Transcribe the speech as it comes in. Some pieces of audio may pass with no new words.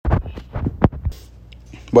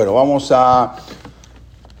Bueno, vamos a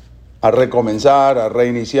recomenzar, a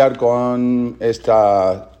reiniciar con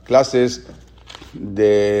estas clases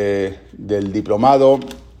del diplomado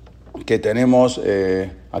que tenemos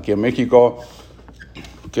aquí en México,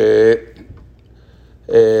 que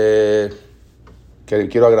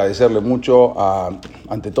quiero agradecerle mucho,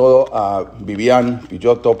 ante todo, a Vivian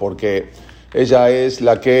Pillotto, porque ella es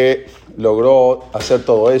la que logró hacer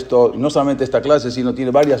todo esto, no solamente esta clase, sino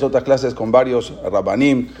tiene varias otras clases con varios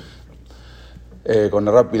Rabbanim, con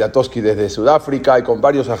el Rab Pilatowski desde Sudáfrica y con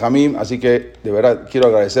varios Ajamim, así que de verdad quiero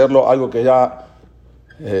agradecerlo, algo que ya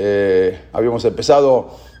habíamos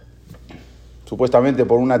empezado supuestamente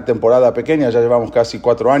por una temporada pequeña, ya llevamos casi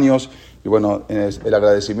 4 años, y bueno, el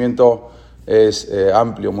agradecimiento es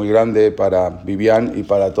amplio, muy grande para Vivian y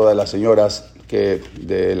para todas las señoras que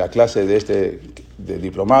de la clase de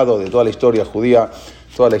diplomado, de toda la historia judía,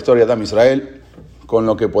 toda la historia de Am Israel, con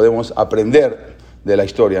lo que podemos aprender de la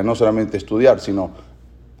historia, no solamente estudiar, sino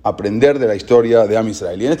aprender de la historia de Am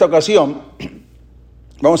Israel. Y en esta ocasión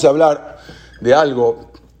vamos a hablar de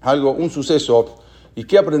un suceso, y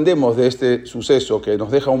qué aprendemos de este suceso que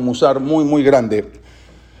nos deja un musar muy, muy grande.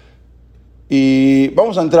 Y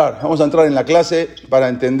vamos a entrar en la clase para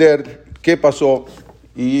entender qué pasó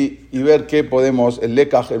y ver qué podemos, el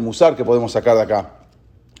lekaj, el musar que podemos sacar de acá.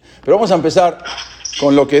 Pero vamos a empezar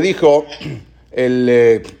con lo que dijo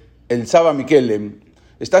el Saba Mikelem.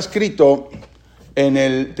 Está escrito en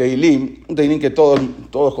el Teilim, un Teilim que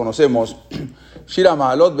todos conocemos. Shira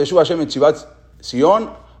Ma'alot Beshu Hashem Etzivat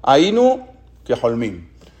Sion Ainu Keholmim.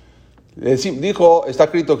 Dijo, está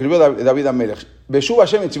escrito, escribió David Amelech, Beshu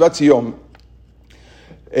Hashem Etzivat Sion,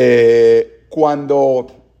 cuando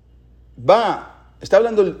está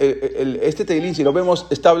hablando este Teilim, si lo vemos,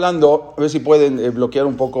 está hablando, a ver si pueden bloquear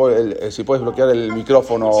un poco, si puedes bloquear el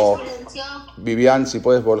micrófono, Vivian, si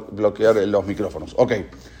puedes bloquear los micrófonos. Ok.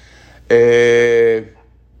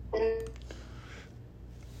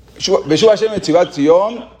 Beshu Hashem Etzivat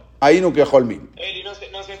Sion Ainu Keholmim. Eli, no se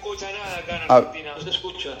escucha nada acá en Argentina. No se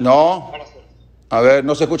escucha. No. A ver,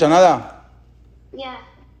 ¿no se escucha nada? Ya.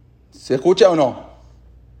 ¿Se escucha o no?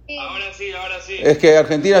 Ahora sí. Es que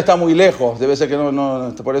Argentina está muy lejos, debe ser que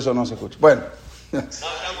no, por eso no se escucha. Bueno. No,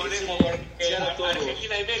 estamos lejos porque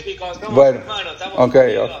Argentina y México somos hermanos, estamos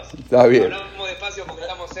unidos. Está bien. Hablamos despacio porque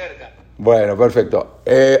estamos cerca. Bueno, perfecto.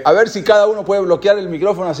 A ver si cada uno puede bloquear el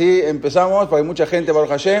micrófono, así empezamos, porque hay mucha gente, Baruch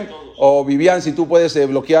Hashem. O Vivian, si tú puedes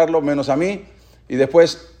bloquearlo, menos a mí. Y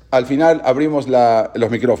después, al final, abrimos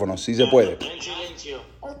los micrófonos, si se puede. En silencio.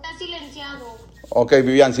 Está silenciado. Ok,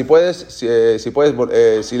 Vivian, si puedes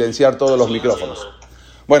silenciar todos los micrófonos.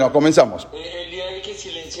 Bueno, comenzamos. Hay que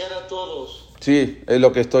silenciar a todos. Sí, es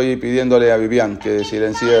lo que estoy pidiéndole a Vivian, que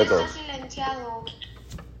silencie a todos. Está silenciado.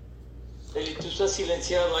 Eli, tú estás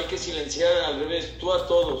silenciado, hay que silenciar al revés, tú a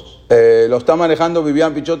todos. Lo está manejando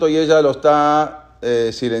Vivian Pillotto y ella lo está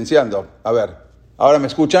silenciando. A ver, ¿ahora me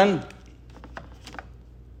escuchan?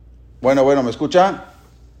 Bueno, ¿me escucha?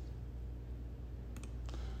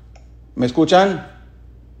 ¿Me escuchan?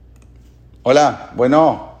 Hola,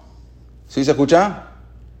 bueno, ¿sí se escucha?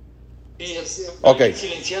 Sí, ok. Hay que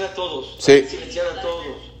silenciar a todos. Sí. Hay que silenciar a todos.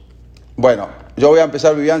 Bueno, yo voy a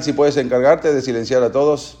empezar, Vivian, si puedes encargarte de silenciar a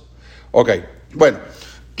todos. Ok, bueno,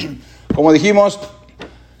 como dijimos,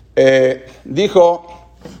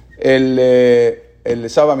 dijo el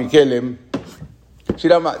Saba Mikelem,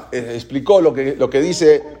 Shirama explicó lo que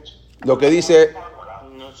dice. No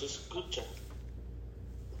se escucha.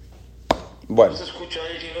 Bueno. No se escucha,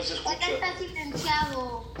 Eli, no se escucha. Acá está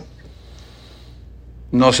silenciado.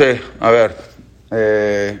 No sé, a ver.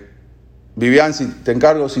 Vivian, si te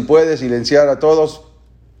encargo, si puedes silenciar a todos,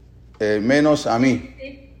 menos a mí.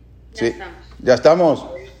 Sí, ¿Sí? ¿Ya estamos?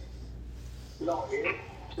 No,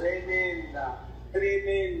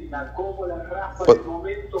 tremenda, como la raza del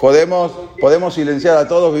momento. ¿Podemos silenciar a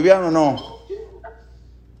todos, Vivian, o no?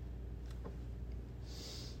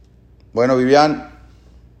 Bueno, Vivian.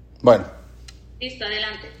 Bueno. Listo,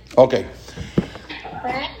 adelante. Ok.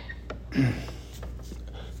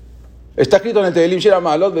 Está escrito en el Teilim, Shira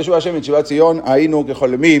Ma'alot Beshu Hashem Etzivat Sion Ainu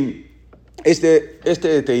Keholmim. Este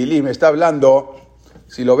Teilim está hablando,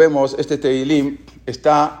 si lo vemos, este Teilim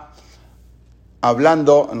está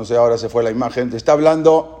hablando, no sé, ahora se fue la imagen, está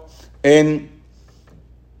hablando en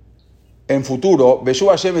futuro, Beshu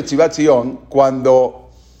Hashem Etzivat Sion, cuando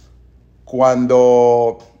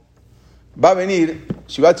va a venir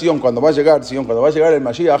Shivat Sion, cuando va a llegar el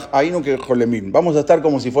Mashiach, Ainu Keholmim. Vamos a estar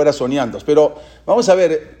como si fuera soñando. Pero vamos a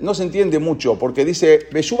ver, no se entiende mucho, porque dice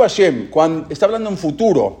Beshu Hashem, cuando está hablando en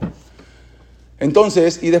futuro.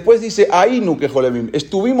 Entonces, y después dice Ainu Keholmim,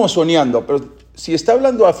 estuvimos soñando, pero si está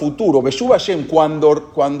hablando a futuro, Beshuv Hashem,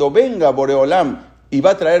 cuando venga Boreolam y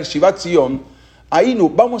va a traer Shivat Zion, ahí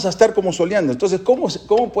vamos a estar como soleando. Entonces,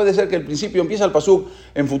 ¿cómo puede ser que el principio empieza el pasuk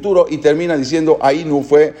en futuro y termina diciendo ahí no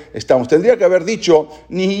estamos? Tendría que haber dicho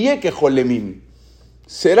Nihye que Jolemim.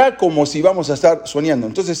 Será como si vamos a estar soñando.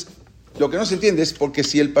 Entonces, lo que no se entiende es porque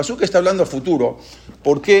si el pasuk está hablando a futuro,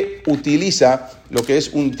 ¿por qué utiliza lo que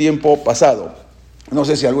es un tiempo pasado? No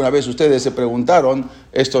sé si alguna vez ustedes se preguntaron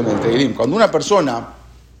esto en el Teilim. Cuando una persona,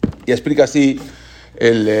 y explica así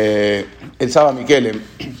el Saba Mikelem,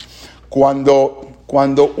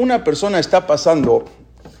 cuando una persona está pasando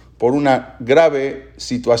por una grave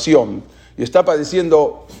situación y está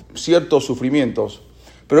padeciendo ciertos sufrimientos,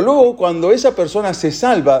 pero luego cuando esa persona se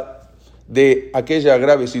salva de aquella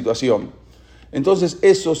grave situación, entonces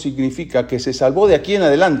eso significa que se salvó de aquí en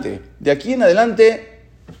adelante. De aquí en adelante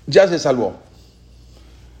ya se salvó.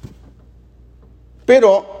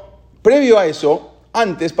 Pero previo a eso,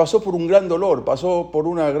 antes pasó por un gran dolor, pasó por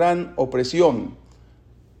una gran opresión.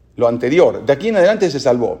 Lo anterior, de aquí en adelante se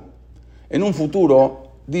salvó. En un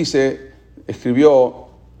futuro, escribió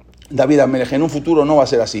David Amelech, en un futuro no va a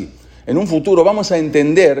ser así. En un futuro vamos a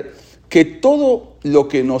entender que todo lo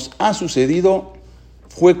que nos ha sucedido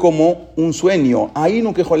fue como un sueño. Ahí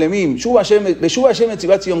no que Jolemim,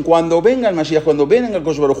 cuando venga el Mashiach, cuando venga el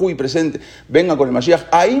Kosh Baruj Hu y venga con el Mashiach,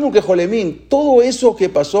 ahí no que Jolemim, todo eso que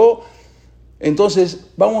pasó, entonces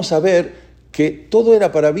vamos a ver que todo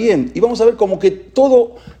era para bien. Y vamos a ver como que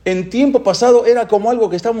todo en tiempo pasado era como algo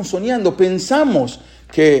que estábamos soñando. Pensamos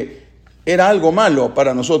que era algo malo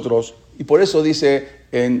para nosotros. Y por eso dice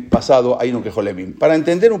en pasado, ahí no que Jolemim. Para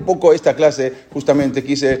entender un poco esta clase, justamente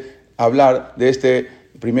quise hablar de este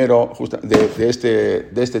primero,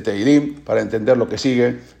 de este Teilim, para entender lo que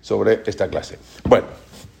sigue sobre esta clase. Bueno,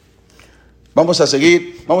 vamos a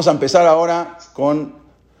empezar ahora con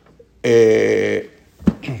el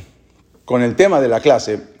tema de la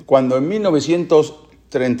clase. Cuando en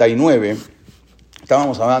 1939,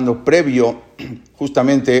 estábamos hablando previo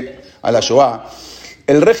justamente a la Shoah,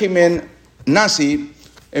 el régimen nazi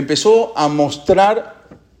empezó a mostrar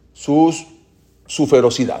su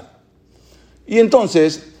ferocidad. Y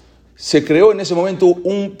entonces se creó en ese momento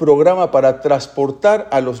un programa para transportar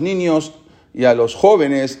a los niños y a los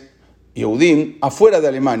jóvenes Yehudim afuera de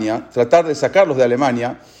Alemania, tratar de sacarlos de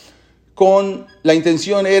Alemania, con la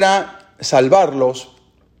intención era salvarlos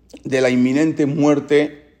de la inminente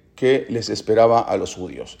muerte que les esperaba a los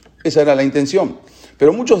judíos. Esa era la intención.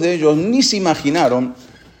 Pero muchos de ellos ni se imaginaron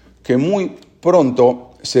que muy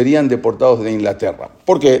pronto serían deportados de Inglaterra.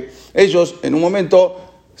 Porque ellos en un momento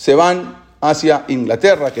se van hacia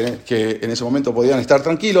Inglaterra, que en ese momento podían estar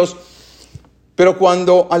tranquilos, pero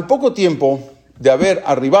cuando al poco tiempo de haber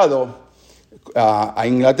arribado a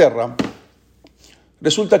Inglaterra,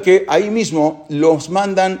 resulta que ahí mismo los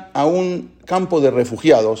mandan a un campo de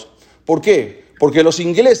refugiados. ¿Por qué? Porque los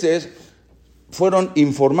ingleses fueron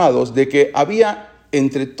informados de que había,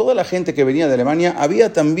 entre toda la gente que venía de Alemania,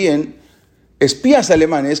 había también espías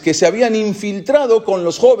alemanes que se habían infiltrado con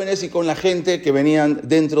los jóvenes y con la gente que venían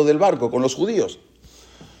dentro del barco, con los judíos.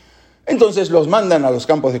 Entonces los mandan a los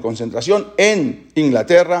campos de concentración en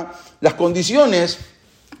Inglaterra. Las condiciones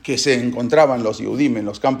que se encontraban los Yehudim en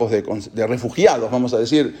los campos de refugiados, vamos a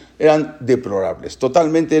decir, eran deplorables.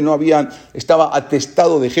 Totalmente estaba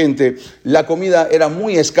atestado de gente, la comida era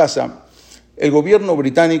muy escasa. El gobierno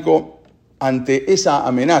británico, ante esa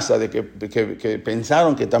amenaza de que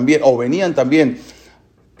pensaron que también, o venían también,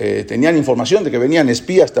 tenían información de que venían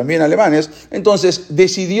espías también alemanes, entonces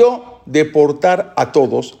decidió deportar a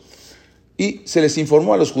todos y se les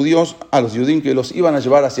informó a los judíos, a los Yehudim, que los iban a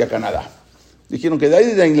llevar hacia Canadá. Dijeron que de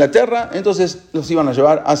ahí de Inglaterra, entonces los iban a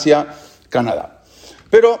llevar hacia Canadá.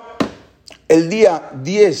 Pero el día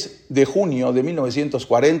 10 de junio de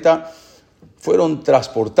 1940 fueron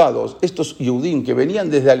transportados estos Yehudim que venían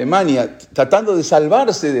desde Alemania tratando de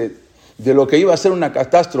salvarse de lo que iba a ser una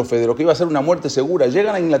catástrofe, de lo que iba a ser una muerte segura.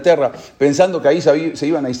 Llegan a Inglaterra pensando que ahí se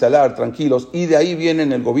iban a instalar tranquilos y de ahí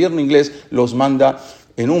vienen, el gobierno inglés los manda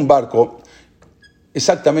en un barco.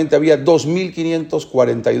 Exactamente había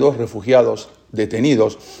 2.542 refugiados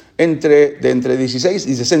detenidos de entre 16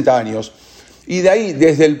 y 60 años. Y de ahí,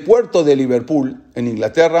 desde el puerto de Liverpool, en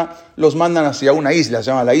Inglaterra, los mandan hacia una isla,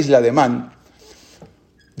 se llama la isla de Man,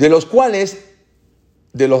 de los cuales,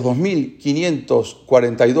 de los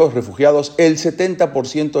 2.542 refugiados, el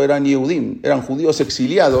 70% eran Yehudim, eran judíos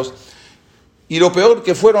exiliados, y lo peor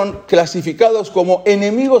que fueron clasificados como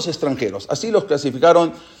enemigos extranjeros. Así los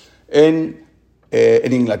clasificaron en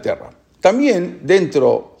Inglaterra. También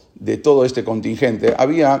dentro de todo este contingente,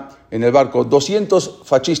 había en el barco 200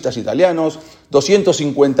 fascistas italianos,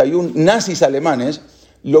 251 nazis alemanes,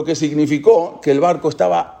 lo que significó que el barco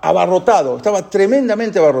estaba abarrotado, estaba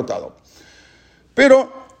tremendamente abarrotado.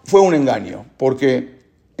 Pero fue un engaño, porque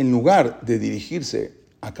en lugar de dirigirse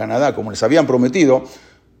a Canadá como les habían prometido,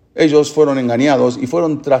 ellos fueron engañados y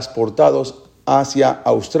fueron transportados hacia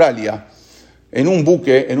Australia en un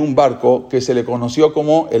buque, en un barco que se le conoció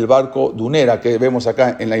como el barco Dunera, que vemos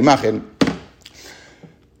acá en la imagen,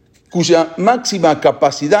 cuya máxima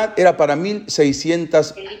capacidad era para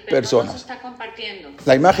 1.600 personas. No se está compartiendo.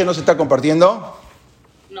 ¿La imagen no se está compartiendo?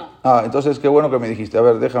 No. Entonces qué bueno que me dijiste. A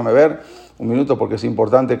ver, déjame ver un minuto porque es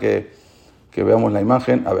importante que veamos la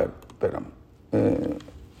imagen. A ver, espérame.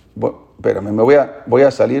 Espérame, voy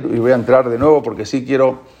a salir y voy a entrar de nuevo porque sí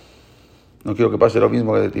quiero, no quiero que pase lo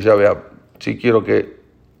mismo que ya vea. Sí quiero que,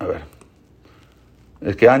 a ver,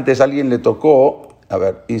 es que antes alguien le tocó, a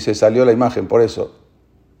ver, y se salió la imagen, por eso.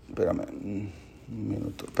 Espérame, un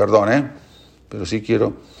minuto, perdón, pero sí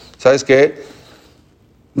quiero. ¿Sabes qué?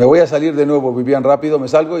 Me voy a salir de nuevo, Vivian, rápido, me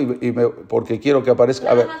salgo porque quiero que aparezca.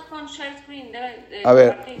 A ver,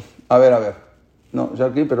 a ver. No, ya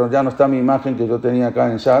aquí, pero ya no está mi imagen que yo tenía acá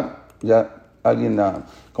en el chat. Ya alguien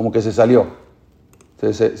como que se salió.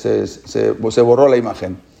 Se borró la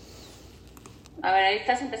imagen. A ver, ahí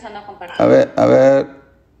estás empezando a compartir. A ver.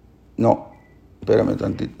 No, espérame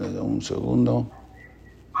tantito, un segundo.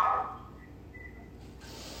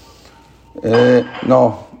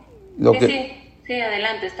 No, Sí,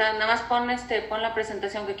 adelante. Nada más pon la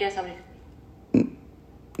presentación que quieras abrir.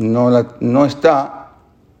 No está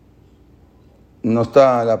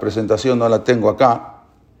la presentación, no la tengo acá.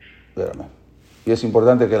 Espérame. Y es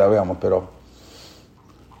importante que la veamos, pero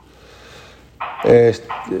a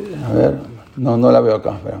ver, no la veo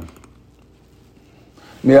acá. Espérame.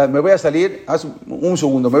 Mira, me voy a salir, haz un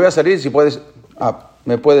segundo, me voy a salir, si puedes,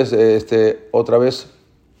 me puedes otra vez.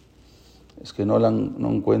 Es que no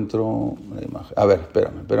encuentro la imagen. A ver,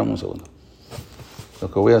 espérame un segundo. Lo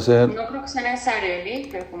que voy a hacer... No creo que sea necesario, Eli,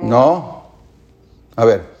 pero como... No. A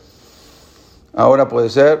ver. Ahora puede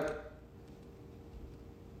ser...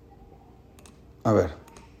 A ver.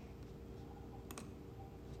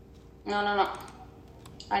 No.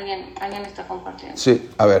 Alguien está compartiendo. Sí,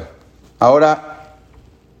 a ver. Ahora...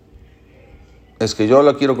 Es que yo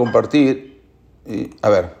lo quiero compartir. Y, a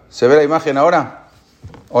ver, ¿se ve la imagen ahora?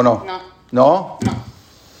 ¿O no? No. ¿No? No.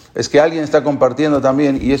 Es que alguien está compartiendo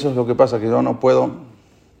también y eso es lo que pasa, que yo no puedo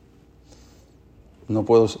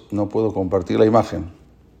compartir la imagen.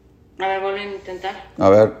 A ver, vuelve a intentar. A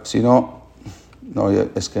ver, si no,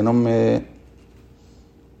 es que no me...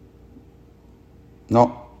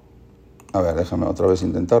 No. A ver, déjame otra vez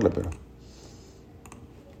intentarle, pero...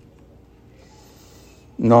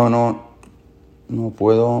 No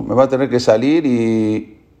puedo. Me va a tener que salir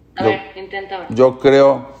y... A ver, intenta ahora. Yo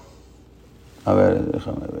creo... A ver,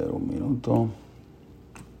 déjame ver un minuto.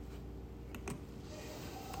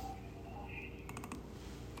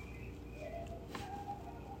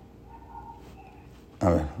 A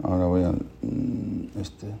ver, ahora voy al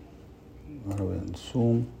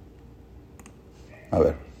Zoom. A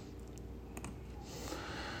ver.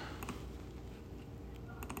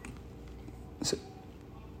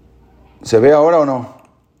 ¿Se ve ahora o no?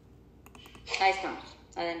 Ahí estamos.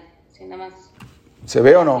 Adelante. Sí, nada más. ¿Se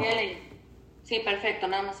ve o no? Sí, perfecto,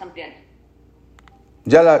 nada más ampliar.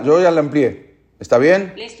 Yo ya la amplié. ¿Está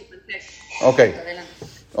bien? Listo, perfecto. Ok. Adelante.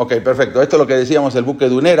 Ok, perfecto. Esto es lo que decíamos, el buque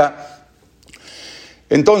Dunera.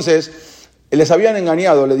 Entonces, les habían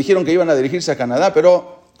engañado, le dijeron que iban a dirigirse a Canadá,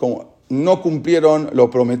 pero como no cumplieron lo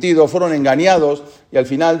prometido, fueron engañados y al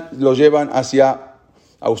final los llevan hacia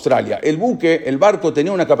Australia. El barco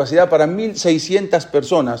tenía una capacidad para 1.600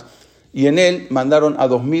 personas y en él mandaron a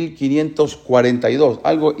 2.542.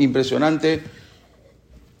 Algo impresionante,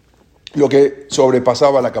 lo que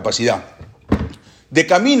sobrepasaba la capacidad. De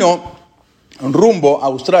camino rumbo a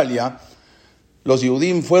Australia, los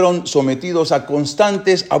Yehudim fueron sometidos a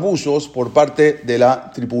constantes abusos por parte de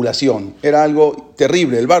la tripulación. Era algo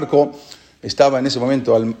terrible. El barco estaba en ese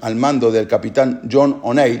momento al mando del capitán John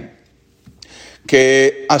O'Neill,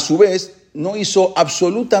 que a su vez no hizo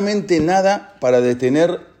absolutamente nada para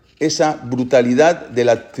detener esa brutalidad de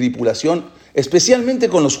la tripulación, especialmente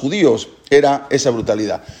con los judíos, era esa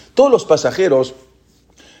brutalidad. Todos los pasajeros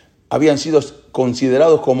habían sido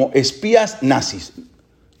considerados como espías nazis.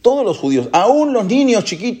 Todos los judíos, aún los niños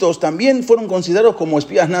chiquitos, también fueron considerados como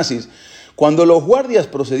espías nazis. Cuando los guardias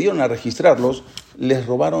procedieron a registrarlos, les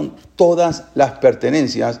robaron todas las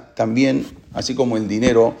pertenencias, también así como el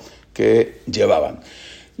dinero que llevaban.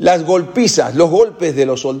 Las golpizas, los golpes de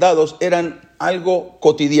los soldados eran algo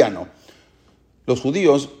cotidiano. Los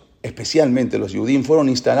judíos, especialmente los Yudim, fueron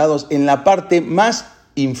instalados en la parte más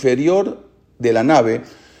inferior de la nave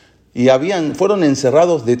y fueron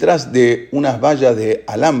encerrados detrás de unas vallas de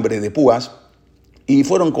alambre, de púas, y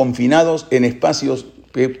fueron confinados en espacios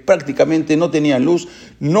que prácticamente no tenían luz,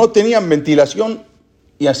 no tenían ventilación,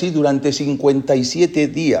 y así durante 57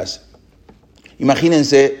 días.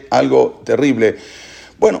 Imagínense algo terrible.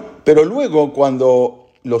 Bueno, pero luego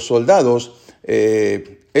cuando los soldados,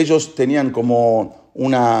 ellos tenían como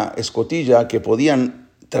una escotilla que podían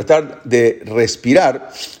tratar de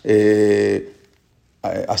respirar,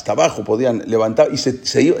 hasta abajo podían levantar y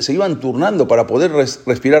se iban turnando para poder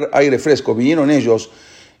respirar aire fresco. Vinieron ellos,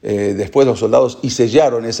 después los soldados, y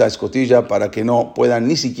sellaron esa escotilla para que no puedan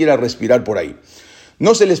ni siquiera respirar por ahí.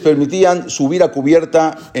 No se les permitían subir a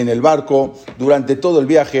cubierta en el barco durante todo el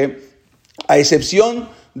viaje, a excepción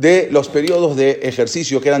de los periodos de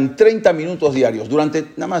ejercicio, que eran 30 minutos diarios.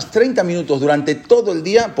 Nada más 30 minutos durante todo el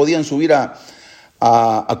día podían subir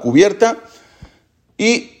a cubierta,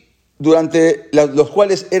 y durante los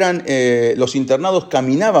cuales los internados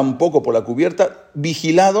caminaban un poco por la cubierta,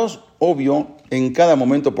 vigilados, obvio, en cada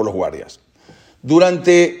momento por los guardias.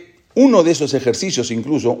 Durante uno de esos ejercicios,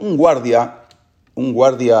 incluso, un guardia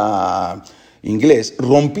inglés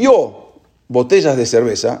rompió botellas de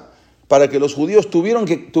cerveza para que los judíos tuvieran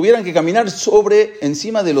que caminar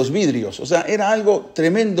encima de los vidrios. O sea, era algo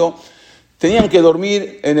tremendo. Tenían que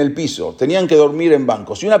dormir en el piso, tenían que dormir en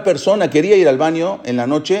bancos. Si una persona quería ir al baño en la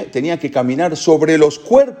noche, tenía que caminar sobre los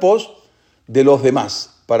cuerpos de los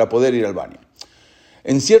demás para poder ir al baño.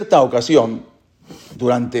 En cierta ocasión,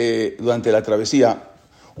 durante la travesía,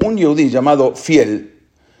 un yehudí llamado Fiel,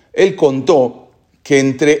 él contó que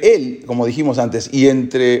entre él, como dijimos antes, y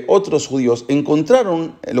entre otros judíos,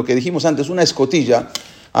 encontraron, lo que dijimos antes, una escotilla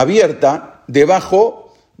abierta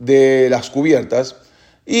debajo de las cubiertas,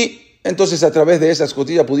 y entonces a través de esa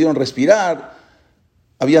escotilla pudieron respirar.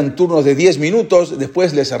 Habían turnos de 10 minutos,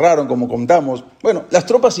 después le cerraron, como contamos. Bueno, las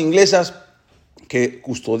tropas inglesas que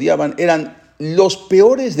custodiaban eran los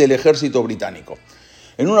peores del ejército británico.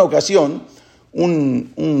 En una ocasión,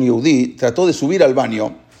 un yehudí trató de subir al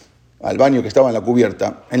baño que estaba en la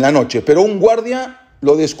cubierta, en la noche, pero un guardia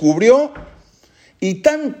lo descubrió, y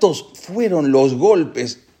tantos fueron los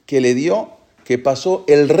golpes que le dio que pasó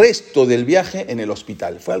el resto del viaje en el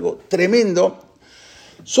hospital. Fue algo tremendo.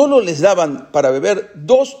 Solo les daban para beber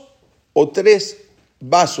 2 o 3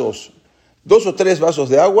 vasos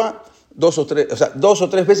de agua, 2 o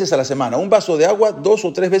 3 veces a la semana. Un vaso de agua 2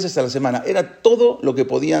 o 3 veces a la semana. Era todo lo que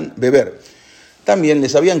podían beber. También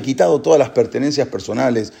les habían quitado todas las pertenencias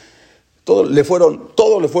personales. Todo le fueron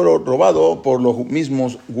robado por los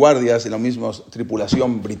mismos guardias y la misma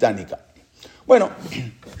tripulación británica. Bueno,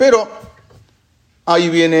 pero ahí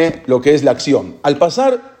viene lo que es la acción. Al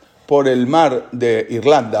pasar por el mar de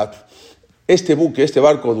Irlanda, este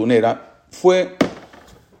barco dunera,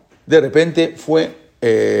 de repente fue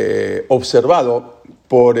observado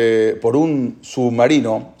por un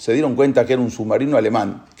submarino. Se dieron cuenta que era un submarino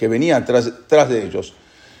alemán que venía tras de ellos.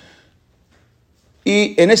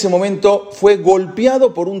 Y en ese momento fue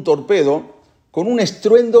golpeado por un torpedo con un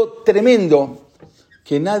estruendo tremendo,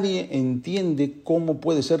 que nadie entiende cómo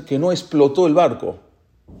puede ser que no explotó el barco.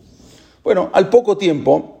 Bueno, al poco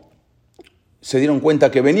tiempo se dieron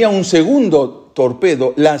cuenta que venía un segundo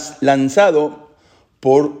torpedo lanzado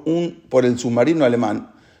por el submarino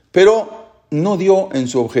alemán, pero no dio en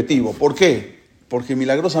su objetivo. ¿Por qué? Porque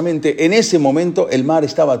milagrosamente en ese momento el mar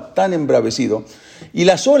estaba tan embravecido y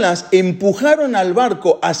las olas empujaron al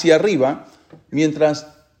barco hacia arriba mientras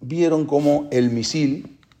vieron cómo el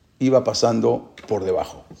misil iba pasando por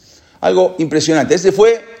debajo. Algo impresionante. Este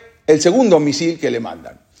fue el segundo misil que le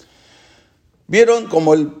mandan. Vieron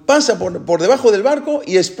cómo él pasa por debajo del barco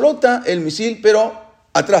y explota el misil, pero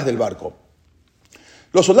atrás del barco.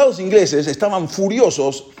 Los soldados ingleses estaban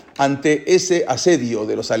furiosos ante ese asedio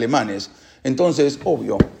de los alemanes. Entonces,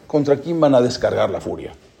 obvio, ¿contra quién van a descargar la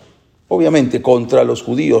furia? Obviamente contra los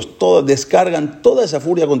judíos. Descargan toda esa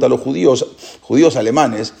furia contra los judíos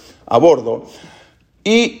alemanes a bordo,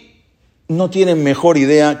 y no tienen mejor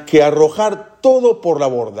idea que arrojar todo por la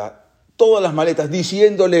borda, todas las maletas,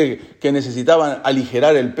 diciéndole que necesitaban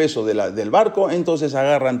aligerar el peso del barco. Entonces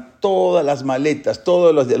agarran todas las maletas,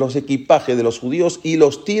 todos los equipajes de los judíos y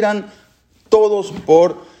los tiran todos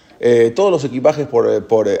los equipajes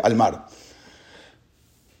al mar.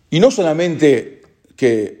 Y no solamente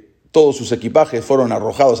que todos sus equipajes fueron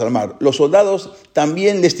arrojados al mar, los soldados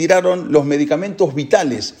también les tiraron los medicamentos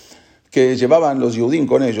vitales, que llevaban los Yehudim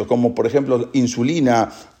con ellos, como por ejemplo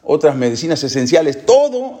insulina, otras medicinas esenciales,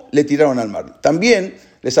 todo le tiraron al mar. También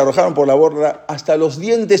les arrojaron por la borda hasta los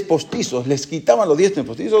dientes postizos, les quitaban los dientes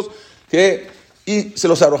postizos y se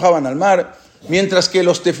los arrojaban al mar, mientras que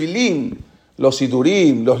los tefilim, los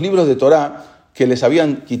sidurim, los libros de Torah que les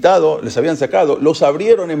habían quitado, les habían sacado, los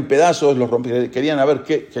abrieron en pedazos, los rompieron, querían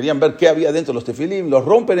ver qué había dentro de los tefilim, los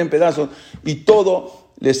rompen en pedazos y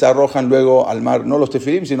todo les arrojan luego al mar, no los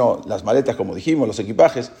tefilim, sino las maletas, como dijimos, los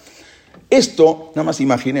equipajes. Esto, nada más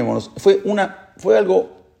imaginémonos, fue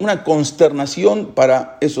una consternación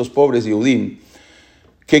para esos pobres Yehudim,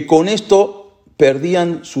 que con esto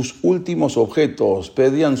perdían sus últimos objetos,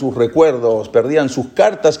 perdían sus recuerdos, perdían sus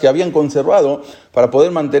cartas que habían conservado para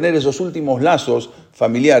poder mantener esos últimos lazos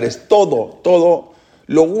familiares. Todo,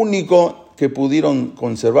 lo único que pudieron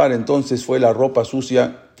conservar entonces fue la ropa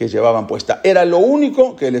sucia que llevaban puesta. Era lo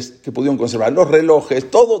único que pudieron conservar. Los relojes,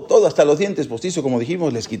 todo, hasta los dientes postizos, como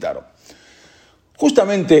dijimos, les quitaron.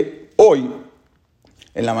 Justamente hoy,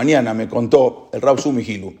 en la mañana, me contó el Rav Sumi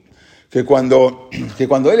Hilu que cuando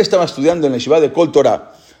él estaba estudiando en la yeshiva de Kol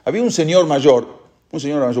Torah, había un señor mayor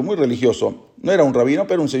muy religioso, no era un rabino,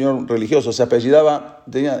 pero un señor religioso, se apellidaba,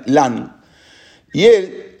 tenía Lan, y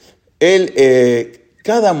él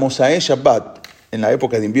cada Mosaé Shabbat, en la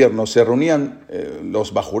época de invierno, se reunían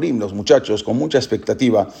los bajurim, los muchachos, con mucha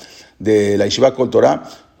expectativa de la yeshiva Kol Torah,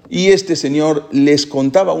 y este señor les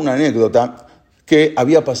contaba una anécdota que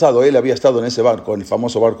había pasado. Él había estado en ese barco, en el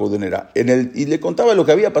famoso barco Lleno, y le contaba lo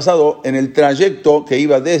que había pasado en el trayecto que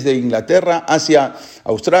iba desde Inglaterra hacia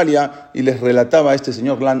Australia, y les relataba a este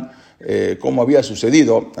señor Lan cómo había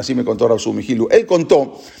sucedido. Así me contó Rav Sumi Hilu. Él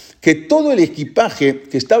contó que todo el equipaje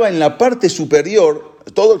que estaba en la parte superior,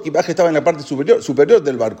 superior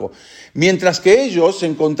del barco, mientras que ellos se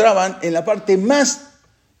encontraban en la parte más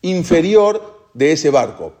inferior de ese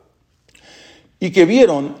barco. Y que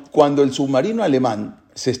vieron cuando el submarino alemán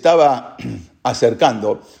se estaba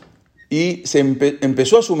acercando y se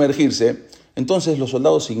empezó a sumergirse, entonces los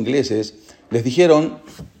soldados ingleses les gritaron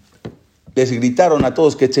a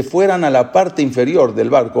todos que se fueran a la parte inferior del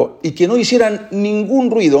barco y que no hicieran ningún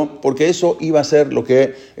ruido, porque eso iba a ser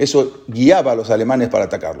eso guiaba a los alemanes para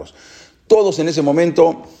atacarlos. Todos en ese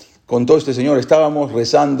momento, contó este señor, estábamos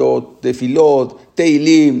rezando tefilot,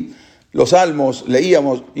 teilim, los salmos,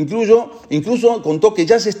 leíamos, incluso contó que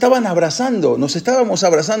ya se estaban abrazando, nos estábamos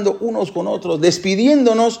abrazando unos con otros,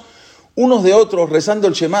 despidiéndonos unos de otros, rezando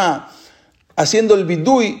el Shema, haciendo el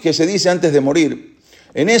bidui que se dice antes de morir.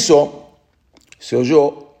 En eso se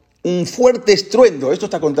oyó un fuerte estruendo, esto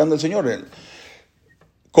está contando el Señor,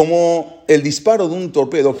 como el disparo de un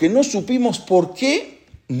torpedo, que no supimos por qué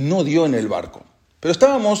no dio en el barco. Pero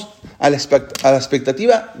estábamos a la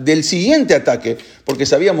expectativa del siguiente ataque, porque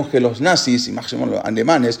sabíamos que los nazis, y máximo los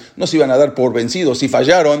alemanes, no se iban a dar por vencidos si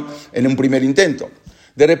fallaron en un primer intento.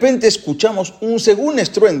 De repente escuchamos un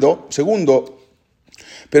segundo,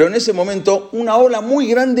 pero en ese momento una ola muy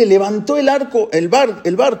grande levantó el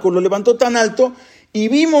barco lo levantó tan alto, y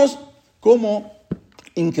vimos cómo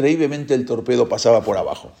increíblemente el torpedo pasaba por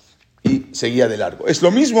abajo y seguía de largo. Es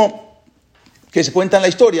lo mismo que se cuenta en la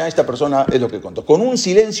historia, esta persona es lo que contó. Con un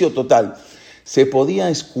silencio total se podía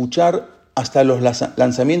escuchar hasta los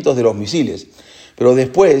lanzamientos de los misiles. Pero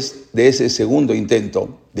después de ese segundo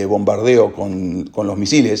intento de bombardeo con los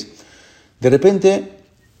misiles, de repente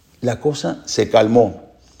la cosa se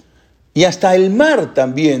calmó. Y hasta el mar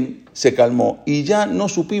también se calmó. Y ya no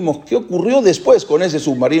supimos qué ocurrió después con ese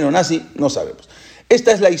submarino nazi, no sabemos.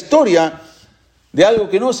 Esta es la historia de algo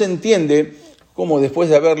que no se entiende, como después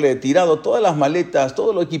de haberle tirado todas las maletas,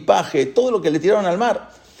 todo el equipaje, todo lo que le tiraron al mar.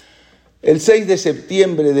 El 6 de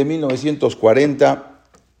septiembre de 1940,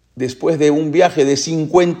 después de un viaje de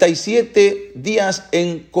 57 días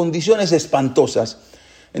en condiciones espantosas,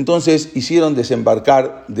 entonces hicieron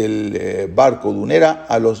desembarcar del barco Lleno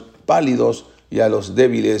a los pálidos y a los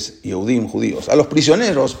débiles Yehudim judíos. A los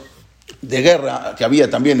prisioneros de guerra que había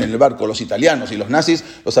también en el barco, los italianos y los nazis,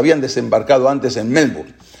 los habían desembarcado antes en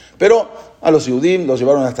Melbourne. Pero a los Yehudim los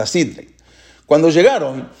llevaron hasta Sydney. Cuando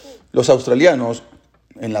llegaron, los australianos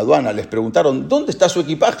en la aduana les preguntaron ¿dónde está su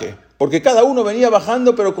equipaje? Porque cada uno venía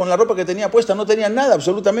bajando, pero con la ropa que tenía puesta no tenían nada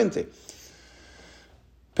absolutamente.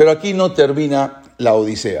 Pero aquí no termina la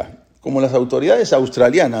odisea. Como las autoridades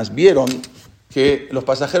australianas vieron que los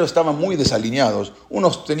pasajeros estaban muy desalineados,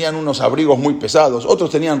 unos tenían unos abrigos muy pesados,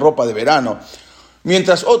 otros tenían ropa de verano,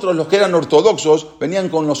 mientras otros, los que eran ortodoxos, venían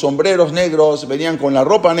con los sombreros negros, venían con la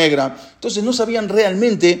ropa negra. Entonces no sabían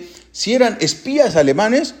realmente si eran espías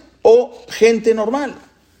alemanes o gente normal.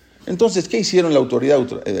 Entonces, ¿qué hicieron la autoridad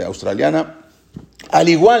australiana? Al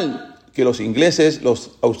igual que los ingleses,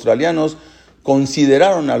 los australianos,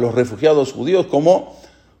 consideraron a los refugiados judíos como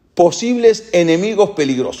posibles enemigos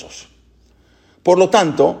peligrosos. Por lo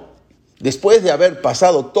tanto, después de haber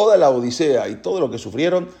pasado toda la odisea y todo lo que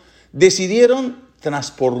sufrieron, decidieron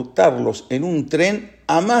transportarlos en un tren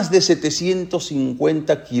a más de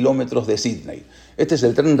 750 kilómetros de Sydney. Este es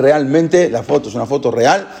el tren realmente, la foto es una foto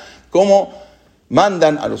real, cómo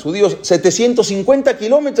mandan a los judíos 750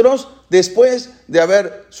 kilómetros después de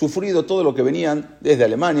haber sufrido todo lo que venían desde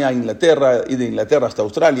Alemania a Inglaterra y de Inglaterra hasta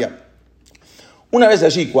Australia. Una vez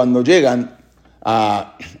allí, cuando llegan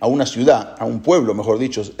a una ciudad, a un pueblo, mejor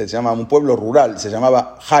dicho, se llama un pueblo rural, se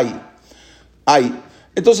llamaba Hay.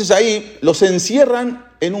 Entonces ahí los encierran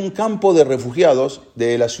en un campo de refugiados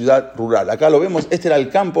de la ciudad rural. Acá lo vemos, este era el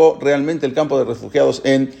campo, realmente el campo de refugiados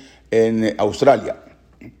en Australia.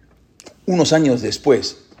 Unos años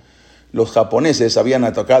después, los japoneses habían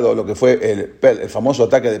atacado lo que fue el famoso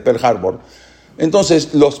ataque de Pearl Harbor.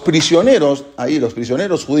 Entonces los prisioneros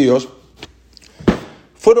judíos,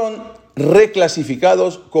 fueron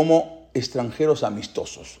reclasificados como extranjeros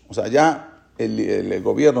amistosos. O sea, ya el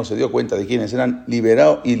gobierno se dio cuenta de quiénes eran,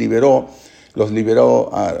 liberaron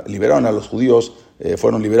a los judíos,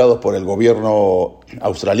 fueron liberados por el gobierno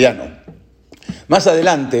australiano. Más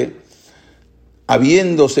adelante,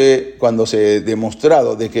 cuando se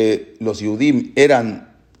demostrado de que los Yehudim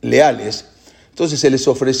eran leales, entonces se les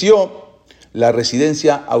ofreció la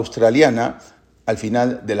residencia australiana al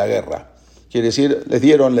final de la guerra. Quiere decir, les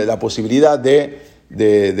dieron la posibilidad de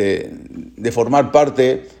formar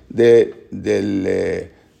parte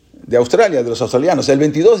de Australia, de los australianos. El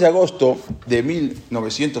 22 de agosto de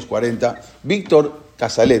 1940, Víctor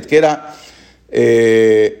Casalet, que era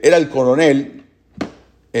el coronel,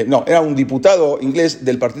 era un diputado inglés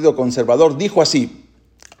del Partido Conservador, dijo así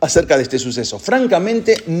acerca de este suceso: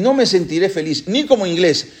 francamente, no me sentiré feliz ni como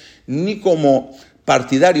inglés ni como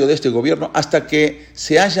partidario de este gobierno hasta que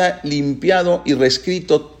se haya limpiado y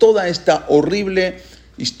reescrito toda esta horrible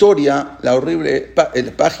historia, la horrible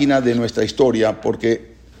página de nuestra historia,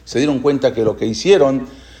 porque se dieron cuenta que lo que hicieron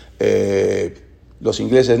los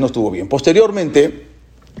ingleses no estuvo bien. Posteriormente,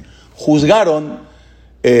 juzgaron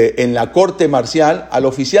en la corte marcial al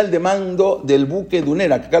oficial de mando del buque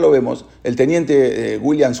Dunera, que acá lo vemos, el teniente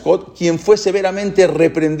William Scott, quien fue severamente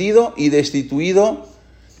reprendido y destituido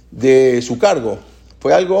de su cargo.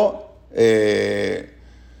 Fue algo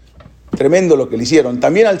tremendo lo que le hicieron.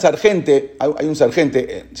 También al sargento, hay un sargento,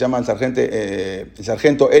 se llama el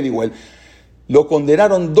sargento Eliwell, lo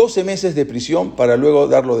condenaron 12 meses de prisión para luego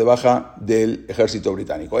darlo de baja del ejército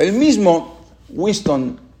británico. El mismo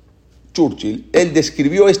Winston Churchill, él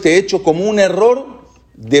describió este hecho como un error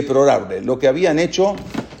deplorable. Lo que habían hecho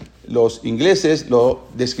los ingleses lo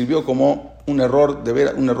describió como un error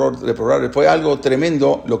deplorable. Fue algo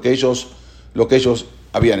tremendo lo que ellos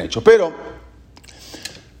habían hecho. Pero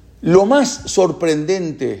lo más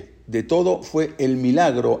sorprendente de todo fue el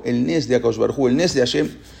milagro, el Nes de Akadosh Baruj Hu, el Nes de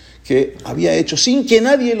Hashem, que había hecho sin que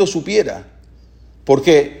nadie lo supiera. ¿Por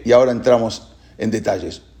qué? Y ahora entramos en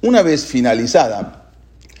detalles. Una vez finalizada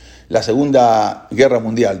la Segunda Guerra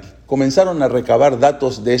Mundial, comenzaron a recabar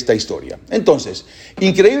datos de esta historia. Entonces,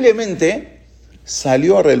 increíblemente,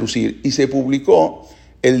 salió a relucir y se publicó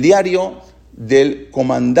el diario del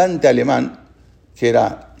comandante alemán, que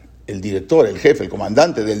era el director, el jefe, el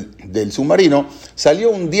comandante del submarino.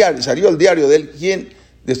 Salió el diario de él,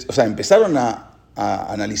 empezaron a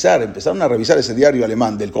analizar, empezaron a revisar ese diario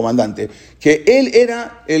alemán del comandante, que él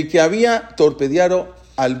era el que había torpedeado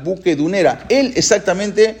al buque Dunera. Él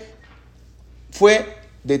exactamente fue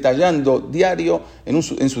detallando en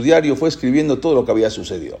su diario, fue escribiendo todo lo que había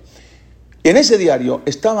sucedido. En ese diario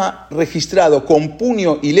estaba registrado con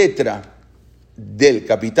puño y letra del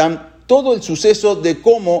capitán todo el suceso de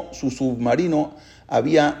cómo su submarino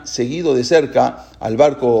había seguido de cerca al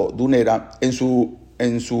barco Dunera en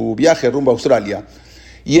su viaje rumbo a Australia.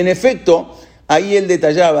 Y en efecto, ahí él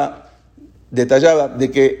detallaba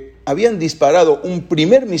de que habían disparado un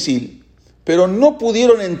primer misil, pero no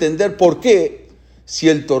pudieron entender por qué, si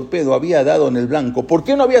el torpedo había dado en el blanco, ¿por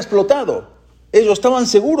qué no había explotado? Ellos estaban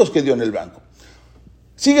seguros que dio en el blanco.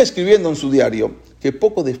 Sigue escribiendo en su diario que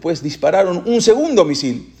poco después dispararon un segundo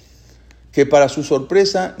misil, que para su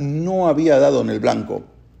sorpresa no había dado en el blanco.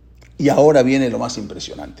 Y ahora viene lo más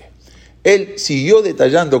impresionante. Él siguió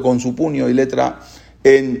detallando con su puño y letra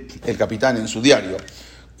el capitán en su diario.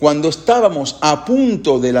 Cuando estábamos a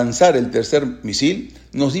punto de lanzar el tercer misil,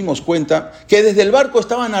 nos dimos cuenta que desde el barco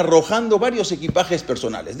estaban arrojando varios equipajes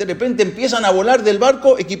personales. De repente empiezan a volar del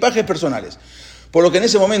barco equipajes personales. Por lo que en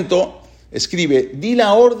ese momento, escribe, di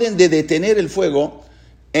la orden de detener el fuego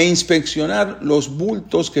e inspeccionar los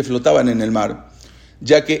bultos que flotaban en el mar,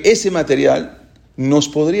 ya que ese material nos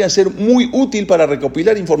podría ser muy útil para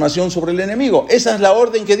recopilar información sobre el enemigo. Esa es la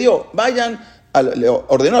orden que dio. Le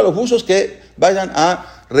ordenó a los buzos que vayan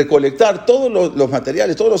a recolectar todos los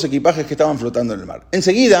materiales, todos los equipajes que estaban flotando en el mar.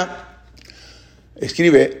 Enseguida,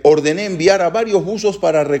 escribe, ordené enviar a varios buzos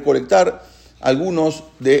para recolectar algunos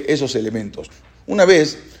de esos elementos. Una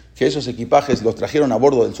vez que esos equipajes los trajeron a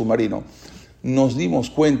bordo del submarino, nos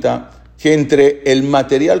dimos cuenta que entre el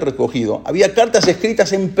material recogido había cartas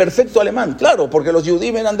escritas en perfecto alemán, claro, porque los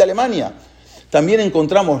Yudim eran de Alemania. También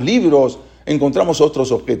encontramos libros, encontramos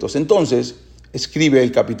otros objetos. Entonces, escribe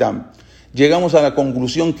el capitán, llegamos a la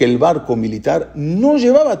conclusión que el barco militar no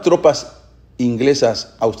llevaba tropas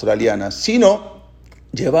inglesas australianas, sino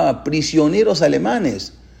llevaba prisioneros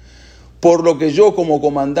alemanes. Por lo que yo, como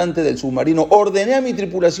comandante del submarino, ordené a mi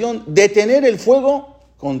tripulación detener el fuego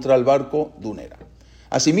contra el barco dunera.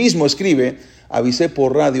 Asimismo, escribe, avisé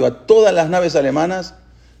por radio a todas las naves alemanas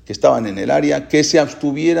que estaban en el área que se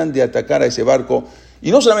abstuvieran de atacar a ese barco,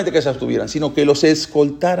 y no solamente que se abstuvieran, sino que los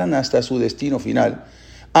escoltaran hasta su destino final,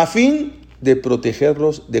 a fin de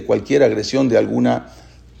protegerlos de cualquier agresión de alguna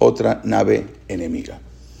otra nave enemiga.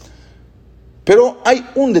 Pero hay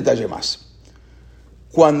un detalle más.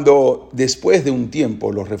 Cuando después de un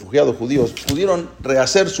tiempo los refugiados judíos pudieron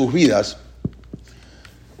rehacer sus vidas,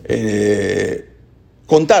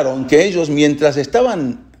 contaron que ellos, mientras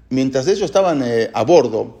ellos estaban a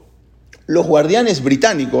bordo, los guardianes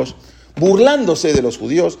británicos, burlándose de los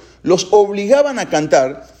judíos, los obligaban a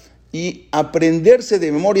cantar y aprenderse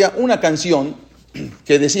de memoria una canción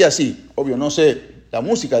que decía así, obvio no sé la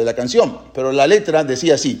música de la canción, pero la letra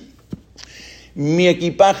decía así: mi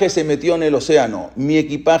equipaje se metió en el océano, mi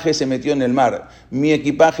equipaje se metió en el mar, mi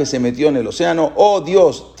equipaje se metió en el océano, oh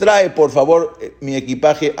Dios, trae por favor mi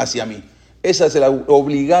equipaje hacia mí. Esa se la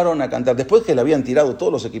obligaron a cantar después que le habían tirado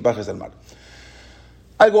todos los equipajes del mar.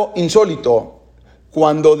 Algo insólito,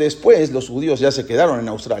 cuando después los judíos ya se quedaron en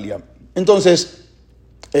Australia. Entonces,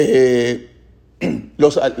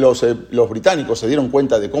 los británicos se dieron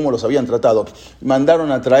cuenta de cómo los habían tratado,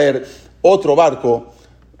 mandaron a traer otro barco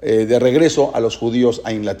de regreso a los judíos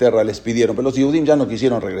a Inglaterra, les pidieron, pero los judíos ya no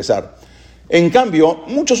quisieron regresar. En cambio,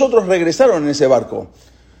 muchos otros regresaron en ese barco.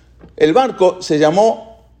 El barco se llamó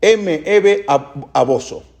M.E.B.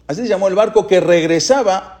 Aboso. Así se llamó el barco que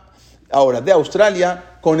regresaba ahora de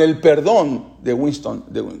Australia con el perdón de Winston,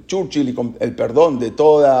 de Churchill, y con el perdón de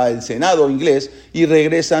todo el Senado inglés, y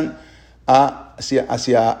regresan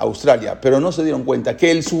hacia Australia. Pero no se dieron cuenta que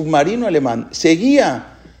el submarino alemán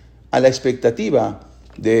seguía a la expectativa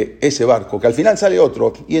de ese barco, que al final sale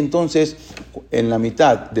otro, y entonces en la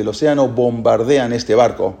mitad del océano bombardean este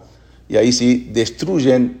barco, y ahí sí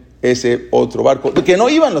destruyen ese otro barco, que no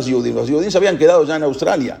iban los judíos habían quedado ya en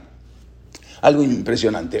Australia. Algo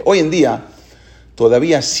impresionante. Hoy en día,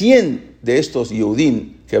 todavía 100 de estos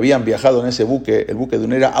Yehudim que habían viajado en ese buque, el buque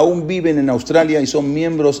dunera, aún viven en Australia y son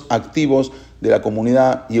miembros activos de la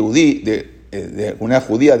comunidad Yehudí, de comunidad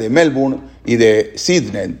judía de Melbourne y de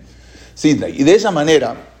Sydney. Y de esa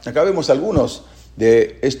manera, acá vemos algunos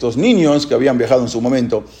de estos niños que habían viajado en su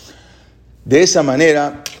momento. De esa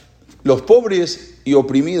manera, los pobres y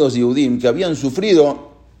oprimidos Yehudim que habían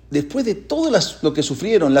sufrido, después de todo lo que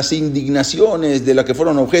sufrieron, las indignaciones de las que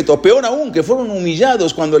fueron objeto, peor aún, que fueron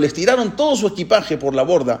humillados cuando les tiraron todo su equipaje por la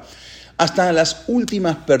borda, hasta las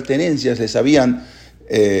últimas pertenencias les habían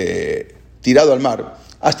tirado al mar,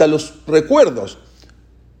 hasta los recuerdos.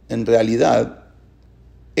 En realidad,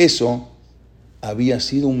 eso había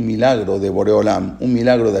sido un milagro de Boreolam, un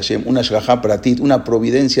milagro de Hashem, una Shgajá Pratit, una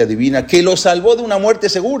providencia divina que los salvó de una muerte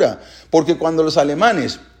segura. Porque cuando los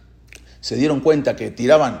alemanes se dieron cuenta que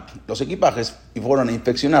tiraban los equipajes y fueron a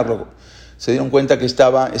inspeccionarlo, se dieron cuenta que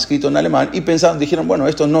estaba escrito en alemán y dijeron, bueno,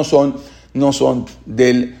 estos no son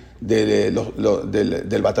del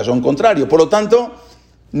batallón contrario. Por lo tanto,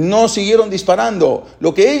 no siguieron disparando.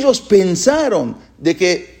 Lo que ellos pensaron de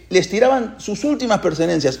que les tiraban sus últimas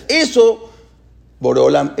pertenencias, eso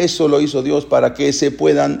Boreolam, eso lo hizo Dios para que se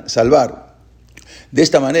puedan salvar. De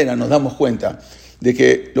esta manera nos damos cuenta de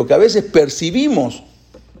que lo que a veces percibimos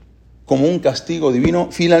como un castigo divino,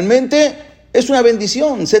 finalmente es una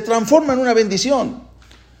bendición, se transforma en una bendición.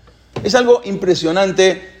 Es algo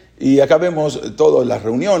impresionante, y acá vemos todas las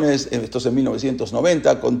reuniones, esto es en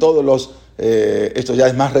 1990, con todos los, esto ya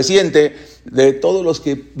es más reciente, de todos los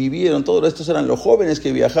que vivieron, todos estos eran los jóvenes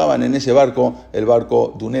que viajaban en ese barco, el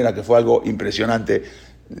barco dunera, que fue algo impresionante.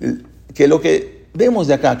 Que lo que vemos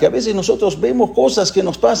de acá, que a veces nosotros vemos cosas que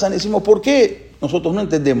nos pasan y decimos, ¿por qué? Nosotros no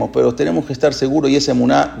entendemos, pero tenemos que estar seguros y esa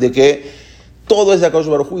emuná de que todo es de Akadosh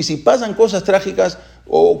Baruj Hu, y si pasan cosas trágicas,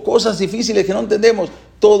 o cosas difíciles que no entendemos,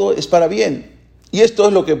 todo es para bien. Y esto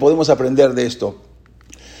es lo que podemos aprender de esto.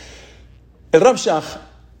 El Rav Shach,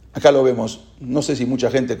 acá lo vemos, no sé si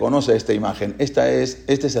mucha gente conoce esta imagen, este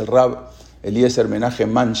es el Rav Eliezer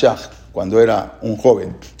Menachem Man Shach, cuando era un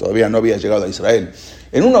joven, todavía no había llegado a Israel.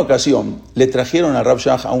 En una ocasión le trajeron a Rav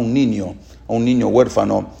Shach a un niño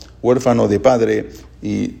huérfano de padre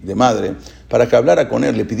y de madre, para que hablara con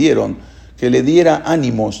él. Le pidieron que le diera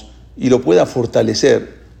ánimos y lo pueda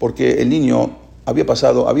fortalecer, porque el niño había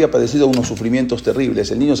padecido unos sufrimientos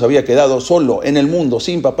terribles. El niño se había quedado solo en el mundo,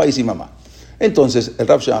 sin papá y sin mamá. Entonces el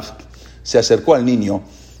Rav Shach se acercó al niño.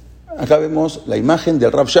 Acá vemos la imagen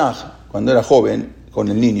del Rav Shach cuando era joven con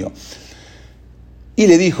el niño. Y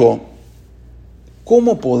le dijo: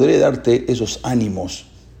 ¿cómo podré darte esos ánimos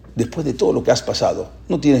después de todo lo que has pasado?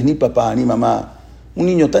 No tienes ni papá ni mamá, un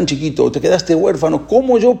niño tan chiquito, te quedaste huérfano.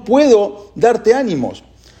 ¿Cómo yo puedo darte ánimos?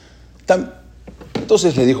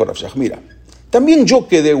 Entonces le dijo Rav Shach: mira, también yo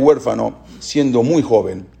quedé huérfano siendo muy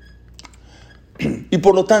joven, y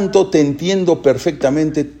por lo tanto te entiendo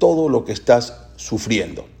perfectamente todo lo que estás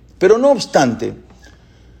sufriendo. Pero no obstante,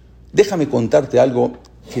 déjame contarte algo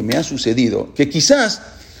que me ha sucedido, que quizás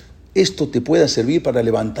esto te pueda servir para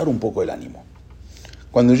levantar un poco el ánimo.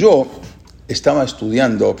 Cuando yo estaba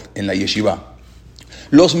estudiando en la yeshiva,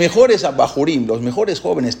 los mejores abajurim, los mejores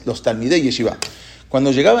jóvenes, los talmidei yeshiva,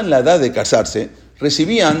 cuando llegaban la edad de casarse,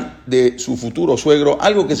 recibían de su futuro suegro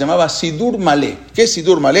algo que se llamaba Sidur Malé. ¿Qué es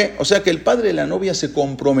Sidur Malé? O sea que el padre de la novia se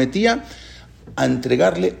comprometía a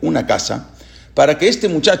entregarle una casa para que este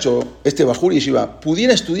muchacho, este bajur yeshiva,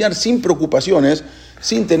 pudiera estudiar sin preocupaciones,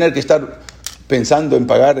 sin tener que estar pensando en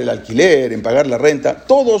pagar el alquiler, en pagar la renta.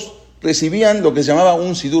 Todos recibían lo que se llamaba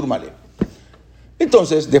un Sidur Malé.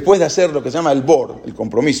 Entonces, después de hacer lo que se llama el bor, el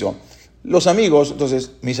compromiso, los amigos,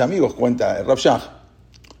 mis amigos, cuenta el Rav Shach,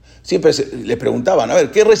 siempre le preguntaban: a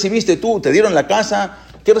ver, ¿qué recibiste tú? ¿Te dieron la casa?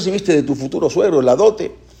 ¿Qué recibiste de tu futuro suegro, la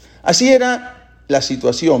dote? Así era la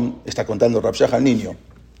situación, está contando Rav Shach al niño,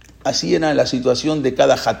 así era la situación de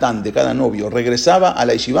cada hatán, de cada novio. Regresaba a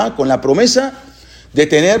la yeshiva con la promesa de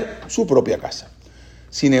tener su propia casa.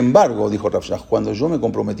 Sin embargo, dijo Rav Shach, cuando yo me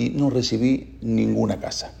comprometí no recibí ninguna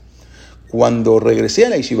casa. Cuando regresé a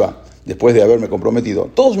la yeshiva, después de haberme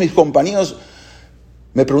comprometido, todos mis compañeros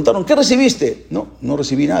me preguntaron: ¿qué recibiste? No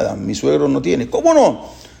recibí nada, mi suegro no tiene. ¿Cómo no?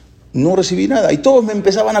 No recibí nada. Y todos me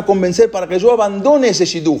empezaban a convencer para que yo abandone ese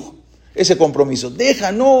shidduch, ese compromiso.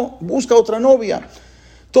 Busca otra novia.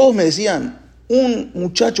 Todos me decían: un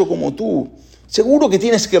muchacho como tú, seguro que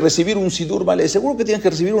tienes que recibir un sidur malé, seguro que tienes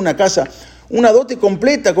que recibir una casa, una dote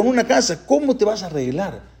completa con una casa. ¿Cómo te vas a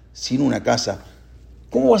arreglar sin una casa?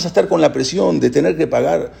 ¿Cómo vas a estar con la presión de tener que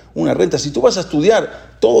pagar una renta? Si tú vas a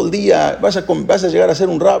estudiar todo el día, vas a llegar a ser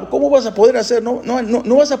un rab, ¿cómo vas a poder hacer? No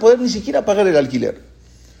vas a poder ni siquiera pagar el alquiler.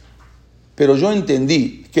 Pero yo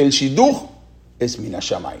entendí que el shidduch es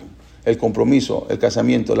minashamayim. El compromiso, el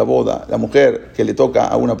casamiento, la boda, la mujer que le toca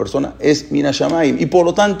a una persona es minashamayim. Y por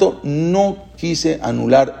lo tanto no quise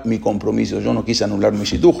anular mi compromiso, yo no quise anular mi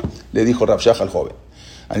shidduch, le dijo Rav Shach al joven,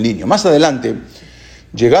 al niño. Más adelante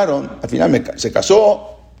llegaron, al final se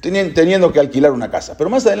casó teniendo que alquilar una casa. Pero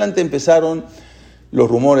más adelante empezaron los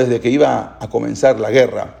rumores de que iba a comenzar la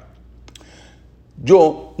guerra.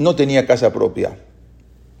 Yo no tenía casa propia,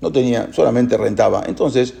 solamente rentaba.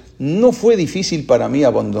 Entonces no fue difícil para mí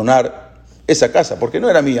abandonar esa casa, porque no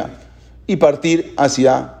era mía, y partir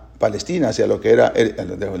hacia Palestina, hacia lo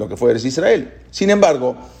que fue Israel. Sin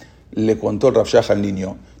embargo, le contó el Rav Shach al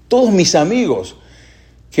niño: todos mis amigos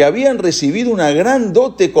que habían recibido una gran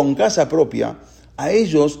dote con casa propia, a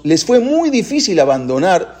ellos les fue muy difícil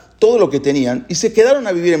abandonar todo lo que tenían y se quedaron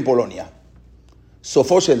a vivir en Polonia.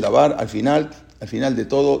 Sofó el davar, al final de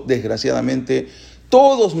todo, desgraciadamente,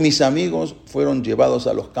 todos mis amigos fueron llevados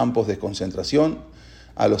a los campos de concentración,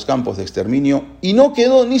 a los campos de exterminio, y no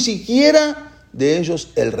quedó ni siquiera de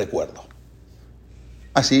ellos el recuerdo.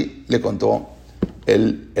 Así le contó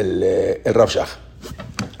el Rav Shach.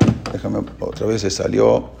 Déjame, otra vez se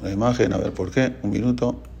salió la imagen, a ver por qué, un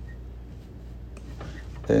minuto.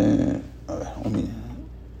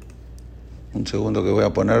 Un segundo que voy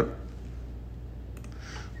a poner.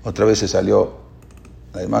 Otra vez se salió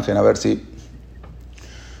la imagen, a ver si...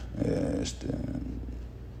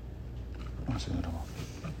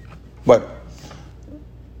 Bueno,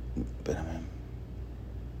 espérame.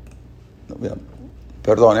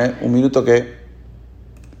 Perdón, un minuto que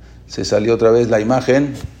se salió otra vez la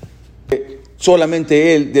imagen.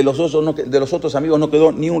 Solamente él, de los otros amigos no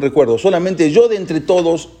quedó ni un recuerdo. Solamente yo de entre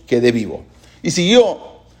todos quedé vivo. Y siguió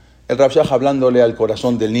el Rav Shach hablándole al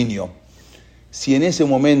corazón del niño. Si en ese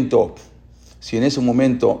momento si en ese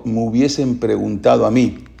momento me hubiesen preguntado a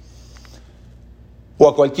mí o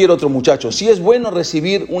a cualquier otro muchacho si es bueno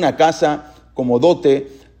recibir una casa como dote,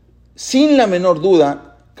 sin la menor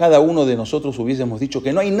duda, cada uno de nosotros hubiésemos dicho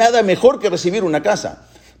que no hay nada mejor que recibir una casa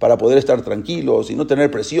para poder estar tranquilos y no tener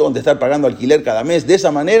presión de estar pagando alquiler cada mes. De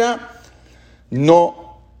esa manera,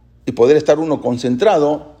 no, y poder estar uno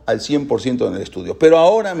concentrado al 100% en el estudio. Pero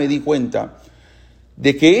ahora me di cuenta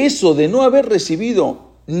de que eso de no haber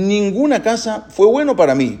recibido ninguna casa fue bueno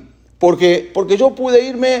para mí. Porque yo pude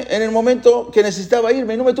irme en el momento que necesitaba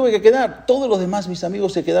irme y no me tuve que quedar. Todos los demás, mis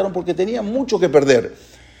amigos, se quedaron porque tenían mucho que perder.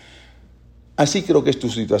 Así creo que es tu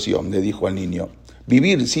situación, le dijo al niño.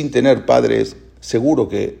 Vivir sin tener padres seguro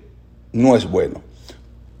que no es bueno.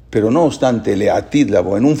 Pero no obstante, leatid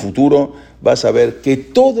labo, en un futuro vas a ver que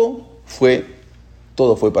todo fue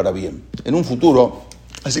para bien. En un futuro,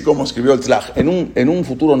 así como escribió el Tzlach, en un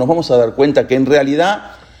futuro nos vamos a dar cuenta que en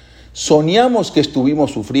realidad soñamos que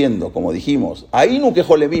estuvimos sufriendo, como dijimos. Ahí no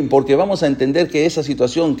quejó Levín, porque vamos a entender que esa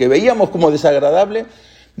situación que veíamos como desagradable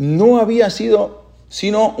no había sido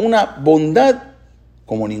sino una bondad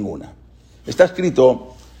como ninguna. Está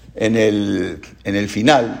escrito en el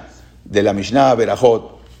final de la Mishnah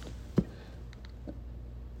Berajot.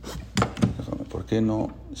 ¿Por qué no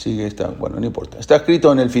sigue esta? Bueno, no importa. Está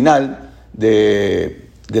escrito en el final de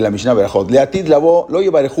la Mishnah Berajot. Leatid labo lo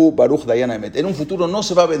yevarehu Baruch Dayan Emet. En un futuro no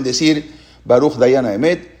se va a bendecir Baruch Dayan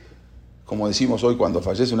Emet, como decimos hoy cuando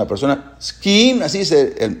fallece una persona. Kiim, así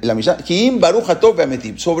dice la Mishnah, Kiim Baruch Hatov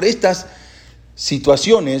Be'ametim. Sobre estas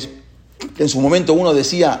situaciones, en su momento uno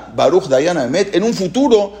decía Baruch Dayan Emet, en un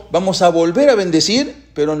futuro vamos a volver a bendecir,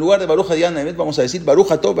 pero en lugar de Baruch Dayan Emet vamos a decir Baruch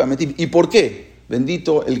Hatov Be'ametim. ¿Y por qué?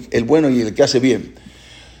 Bendito el bueno y el que hace bien.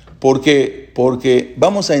 Porque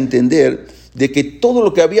vamos a entender de que todo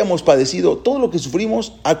lo que habíamos padecido, todo lo que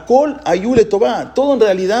sufrimos, Akol Ayule Tová, todo en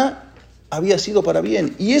realidad había sido para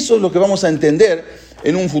bien. Y eso es lo que vamos a entender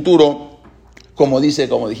en un futuro, como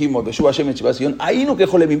dijimos, ahí no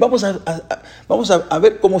quejó Levín. Vamos a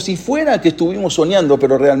ver como si fuera que estuvimos soñando,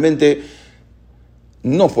 pero realmente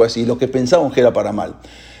no fue así, lo que pensábamos que era para mal.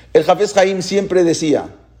 El Hafez Haim siempre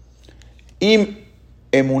decía, Im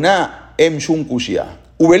emuná em shum kushia,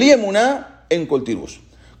 ubeli emuná en koltirus.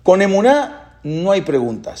 Con emuná no hay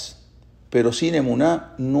preguntas, pero sin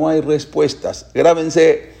emuná no hay respuestas.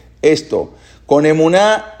 Grábense esto, con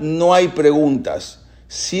emuná no hay preguntas,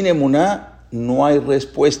 sin emuná no hay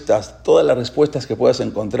respuestas. Todas las respuestas que puedas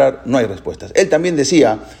encontrar, no hay respuestas. Él también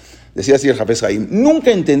decía así el Hafez Haim, nunca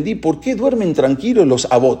entendí por qué duermen tranquilos los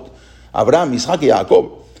Abot, Abraham, Isaac y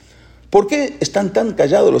Jacob. ¿Por qué están tan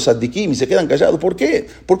callados los Addikim y se quedan callados? ¿Por qué?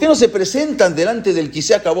 ¿Por qué no se presentan delante del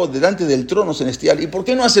Kisei Kabod, delante del trono celestial? ¿Y por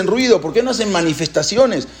qué no hacen ruido? ¿Por qué no hacen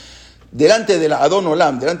manifestaciones delante de la Adon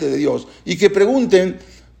Olam, delante de Dios? Y que pregunten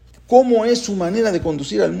cómo es su manera de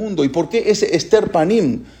conducir al mundo y por qué ese Ester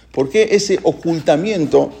Panim, por qué ese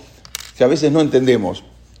ocultamiento que a veces no entendemos.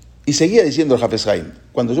 Y seguía diciendo el Hafez Haim,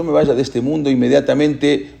 cuando yo me vaya de este mundo,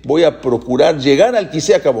 inmediatamente voy a procurar llegar al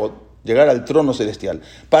Kisei Kabod, llegar al trono celestial,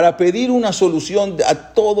 para pedir una solución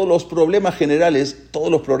a todos los problemas generales, todos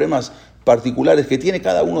los problemas particulares que tiene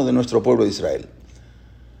cada uno de nuestro pueblo de Israel.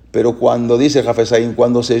 Pero cuando dice Hafez Haim,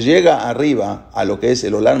 cuando se llega arriba a lo que es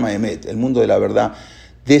el Olam Emet, el mundo de la verdad,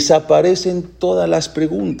 desaparecen todas las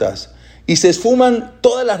preguntas y se esfuman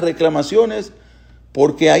todas las reclamaciones,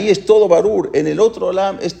 porque ahí es todo barur, en el otro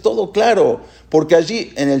Olam es todo claro, porque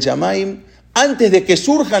allí en el Shamaim, antes de que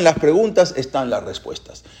surjan las preguntas, están las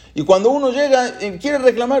respuestas. Y cuando uno llega y quiere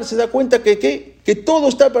reclamar, se da cuenta que todo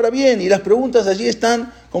está para bien y las preguntas allí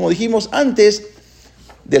están, como dijimos, antes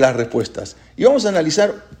de las respuestas. Y vamos a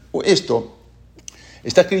analizar esto.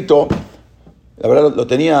 Está escrito, la verdad lo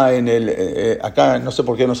tenía acá, no sé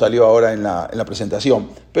por qué no salió ahora en la presentación,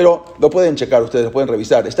 pero lo pueden checar ustedes, lo pueden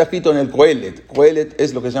revisar. Está escrito en el Kohelet. Kohelet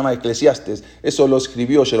es lo que se llama Eclesiastes. Eso lo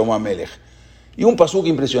escribió Shlomo HaMelech. Y un pasuk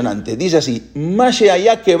impresionante. Dice así, Mashe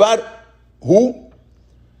haya kebar hu.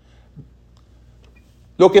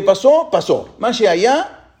 Lo que pasó, pasó. Mashe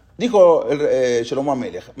haya, dijo Shlomo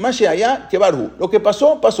HaMelech, Mashe haya kebar hu. Lo que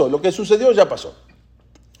pasó, pasó. Lo que sucedió, ya pasó.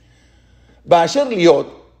 Ba'asher liot,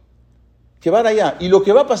 kebar haya. Y lo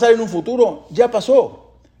que va a pasar en un futuro, ya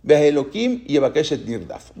pasó. Be'elokim yevakeshet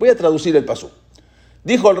nirdaf. Voy a traducir el pasuk.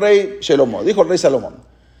 Dijo el rey Salomón.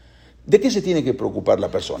 ¿De qué se tiene que preocupar la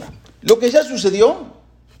persona? Lo que ya sucedió,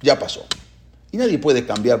 ya pasó. Y nadie puede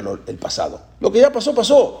cambiarlo el pasado. Lo que ya pasó,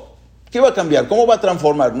 pasó. ¿Qué va a cambiar? ¿Cómo va a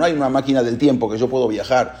transformar? No hay una máquina del tiempo que yo puedo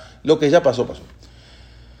viajar. Lo que ya pasó, pasó.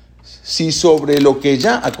 Si sobre lo que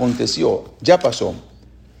ya aconteció, ya pasó,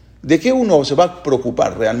 ¿de qué uno se va a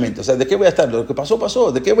preocupar realmente? O sea, ¿de qué voy a estar? Lo que pasó,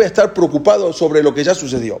 pasó. ¿De qué voy a estar preocupado sobre lo que ya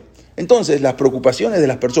sucedió? Entonces, las preocupaciones de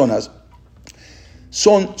las personas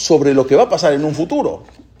son sobre lo que va a pasar en un futuro.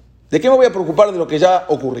 ¿De qué me voy a preocupar de lo que ya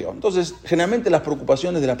ocurrió? Entonces, generalmente las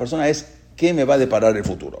preocupaciones de las personas es ¿qué me va a deparar el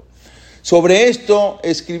futuro? Sobre esto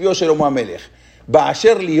escribió Shlomo HaMelech,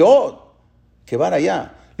 Ba'asher liot, que va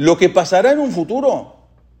allá. Lo que pasará en un futuro,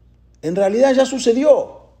 en realidad ya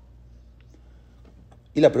sucedió.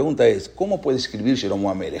 Y la pregunta es, ¿cómo puede escribir Shlomo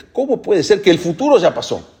HaMelech? ¿Cómo puede ser que el futuro ya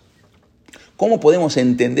pasó? ¿Cómo podemos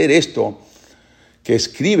entender esto que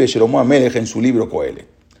escribe Shlomo HaMelech en su libro Kohelet?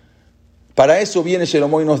 Para eso viene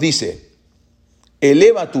Shlomo y nos dice,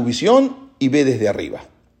 eleva tu visión y ve desde arriba.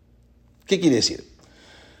 ¿Qué quiere decir?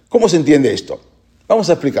 ¿Cómo se entiende esto? Vamos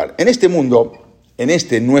a explicar. En este mundo,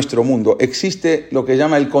 nuestro mundo, existe lo que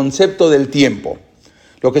llama el concepto del tiempo,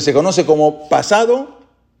 lo que se conoce como pasado,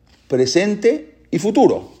 presente y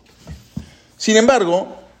futuro. Sin embargo,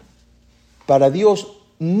 para Dios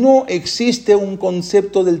no existe un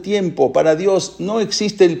concepto del tiempo. Para Dios no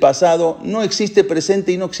existe el pasado, no existe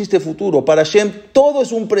presente y no existe futuro. Para Hashem todo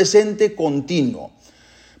es un presente continuo.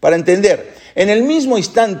 Para entender, en el mismo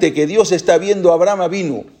instante que Dios está viendo a Abraham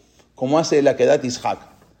Avinu, como hace el Akedat Ishak,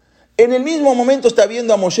 en el mismo momento está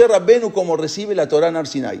viendo a Moshe Rabbenu como recibe la Torá en Har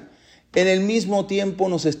Sinai. En el mismo tiempo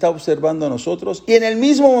nos está observando a nosotros y en el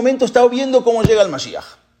mismo momento está viendo cómo llega el Mashiach.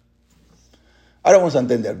 Ahora vamos a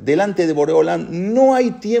entender, delante de Borei Olam no hay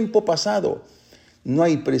tiempo pasado, no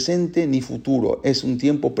hay presente ni futuro, es un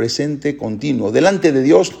tiempo presente continuo. Delante de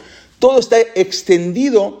Dios todo está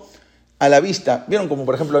extendido a la vista. ¿Vieron como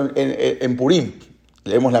por ejemplo en Purim?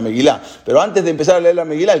 Leemos la Megilá, pero antes de empezar a leer la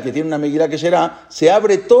Megilá, el que tiene una Megilá que será, se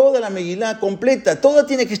abre toda la Megilá completa, todo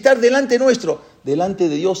tiene que estar delante nuestro. Delante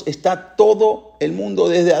de Dios está todo el mundo,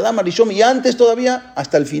 desde Adán Arishom y antes todavía,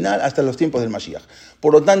 hasta el final, hasta los tiempos del Mashiach.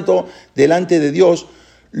 Por lo tanto, delante de Dios,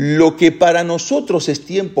 lo que para nosotros es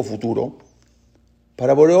tiempo futuro,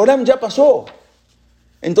 para Borei Olam ya pasó.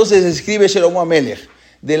 Entonces escribe Shlomo HaMelech,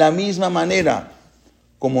 de la misma manera,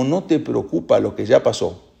 como no te preocupa lo que ya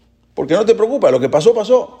pasó, porque no te preocupa, lo que pasó,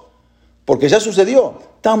 pasó, porque ya sucedió,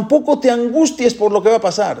 tampoco te angusties por lo que va a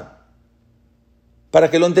pasar. Para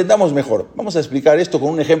que lo entendamos mejor, vamos a explicar esto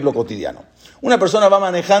con un ejemplo cotidiano. Una persona va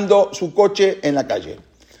manejando su coche en la calle.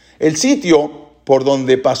 El sitio por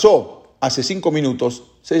donde pasó hace 5 minutos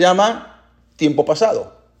se llama tiempo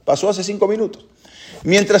pasado. Pasó hace 5 minutos.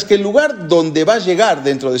 Mientras que el lugar donde va a llegar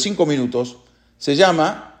dentro de 5 minutos se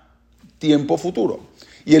llama tiempo futuro.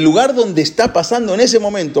 Y el lugar donde está pasando en ese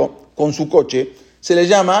momento con su coche se le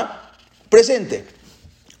llama presente.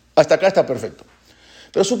 Hasta acá está perfecto.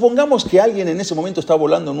 Pero supongamos que alguien en ese momento está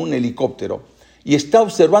volando en un helicóptero y está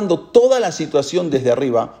observando toda la situación desde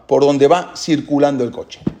arriba por donde va circulando el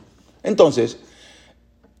coche. Entonces,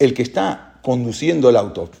 el que está conduciendo el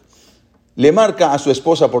auto le marca a su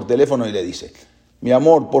esposa por teléfono y le dice, mi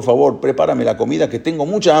amor, por favor, prepárame la comida que tengo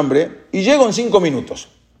mucha hambre y llego en 5 minutos.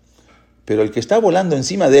 Pero el que está volando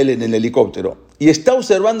encima de él en el helicóptero y está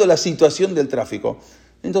observando la situación del tráfico,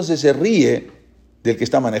 entonces se ríe del que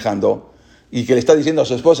está manejando y que le está diciendo a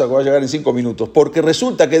su esposa que va a llegar en 5 minutos, porque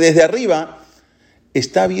resulta que desde arriba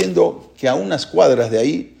está viendo que a unas cuadras de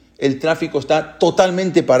ahí el tráfico está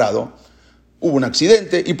totalmente parado. Hubo un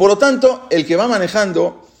accidente y por lo tanto el que va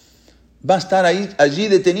manejando va a estar allí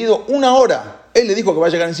detenido 1 hora. Él le dijo que va a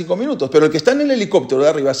llegar en 5 minutos, pero el que está en el helicóptero de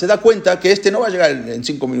arriba se da cuenta que este no va a llegar en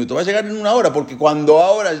 5 minutos, va a llegar en 1 hora, porque cuando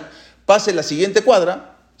ahora pase la siguiente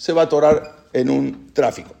cuadra, se va a atorar en un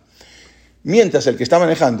tráfico. Mientras el que está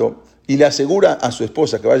manejando y le asegura a su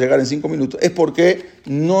esposa que va a llegar en 5 minutos, es porque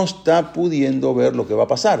no está pudiendo ver lo que va a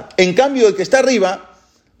pasar. En cambio, el que está arriba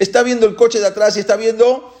está viendo el coche de atrás y está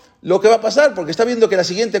viendo lo que va a pasar, porque está viendo que la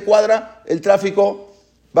siguiente cuadra el tráfico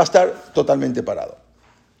va a estar totalmente parado.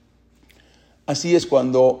 Así es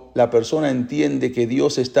cuando la persona entiende que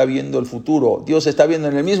Dios está viendo el futuro. Dios está viendo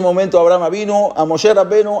en el mismo momento a Abraham Avinu, a Moshe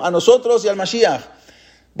Rabbenu, a nosotros y al Mashiach.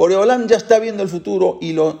 Borei Olam ya está viendo el futuro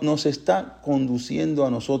y nos está conduciendo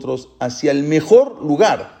a nosotros hacia el mejor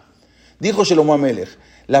lugar. Dijo Shlomo HaMelech,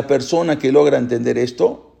 la persona que logra entender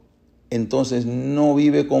esto, entonces no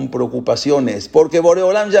vive con preocupaciones, porque Borei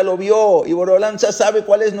Olam ya lo vio y Borei Olam ya sabe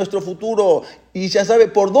cuál es nuestro futuro y ya sabe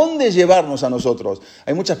por dónde llevarnos a nosotros.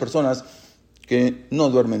 Hay muchas personas que no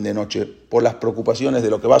duermen de noche por las preocupaciones de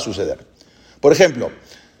lo que va a suceder. Por ejemplo,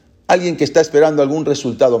 alguien que está esperando algún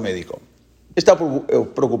resultado médico. Está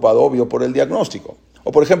preocupado, obvio, por el diagnóstico.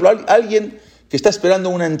 O, por ejemplo, alguien que está esperando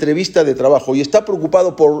una entrevista de trabajo y está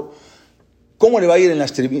preocupado por cómo le va a ir en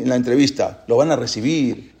la entrevista. ¿Lo van a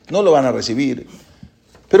recibir? ¿No lo van a recibir?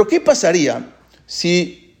 Pero, ¿qué pasaría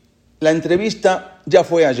si la entrevista ya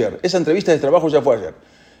fue ayer. Esa entrevista de trabajo ya fue ayer.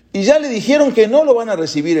 Y ya le dijeron que no lo van a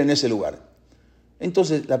recibir en ese lugar.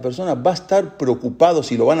 Entonces la persona va a estar preocupado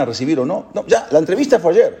si lo van a recibir o no. No, ya, la entrevista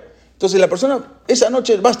fue ayer. Entonces la persona esa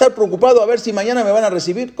noche va a estar preocupado a ver si mañana me van a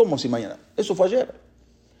recibir. ¿Cómo si mañana? Eso fue ayer.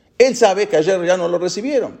 Él sabe que ayer ya no lo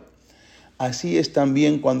recibieron. Así es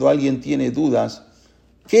también cuando alguien tiene dudas.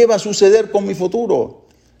 ¿Qué va a suceder con mi futuro?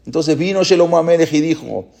 Entonces vino Shlomo Amelech y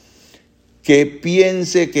dijo que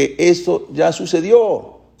piense que esto ya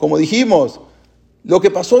sucedió. Como dijimos, lo que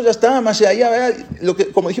pasó ya está, más allá,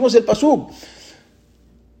 como dijimos el pasuk.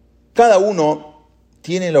 Cada uno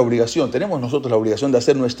tiene la obligación, tenemos nosotros la obligación de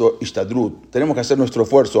hacer nuestro ishtadrut, tenemos que hacer nuestro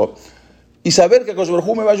esfuerzo y saber que Akadosh Baruj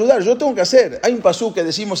Hu me va a ayudar. Yo tengo que hacer. Hay un pasuk que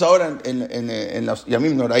decimos ahora en los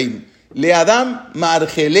Yamim Noraim, Le Adam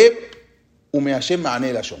Marjeleb Umeashem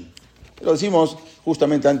Ma'anel Ashon. Lo decimos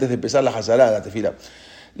justamente antes de empezar la Hazará, la tefila.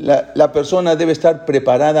 La persona debe estar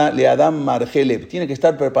preparada, Le Adam Marjeleb, tiene que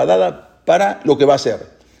estar preparada para lo que va a hacer,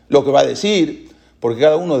 lo que va a decir, porque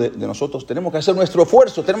cada uno de nosotros tenemos que hacer nuestro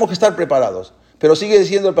esfuerzo, tenemos que estar preparados. Pero sigue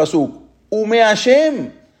diciendo el pasuk,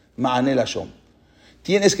 Umeashem Ma'anel Ashon.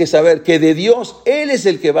 Tienes que saber que de Dios, Él es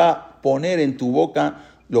el que va a poner en tu boca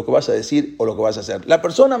lo que vas a decir o lo que vas a hacer. La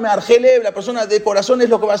persona Me'arjeleb, la persona de corazón es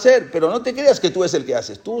lo que va a hacer, pero no te creas que tú es el que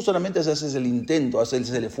haces. Tú solamente haces el intento, haces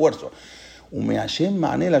el esfuerzo. Umeashem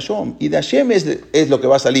Ma'anel Ashon. Y de Hashem es lo que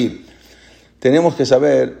va a salir. Tenemos que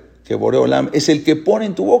saber que Boreo Olam es el que pone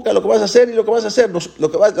en tu boca lo que vas a hacer y lo que vas a hacer,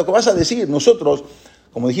 lo que vas a decir. Nosotros,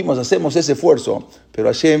 como dijimos, hacemos ese esfuerzo, pero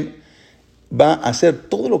Hashem va a hacer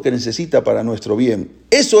todo lo que necesita para nuestro bien.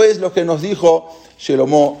 Eso es lo que nos dijo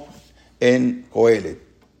Shlomo en Coelet.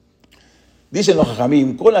 Dicen los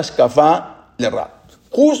Jajamim, Kol Ashkafa Lerra.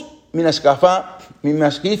 Jus min Ashkafa, min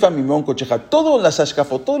Mashkifa, min Meon Kocheja. Todo las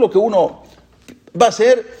Ashkafot, todo lo que uno va a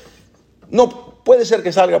hacer, no, puede ser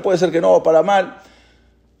que salga, puede ser que no, para mal.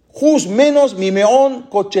 Jus menos mi Meon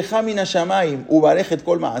Kocheja min Hashamayim, Ubarejet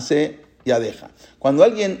Kol Maase Yadeja. Cuando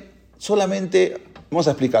alguien solamente, vamos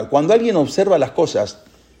a explicar, cuando alguien observa las cosas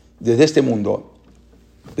desde este mundo,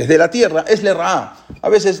 desde la tierra, es lerra. A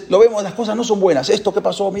veces lo vemos, las cosas no son buenas. Esto que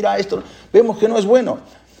pasó, mira esto, vemos que no es bueno.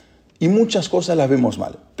 Y muchas cosas las vemos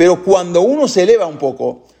mal. Pero cuando uno se eleva un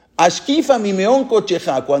poco, ashkifa mi meón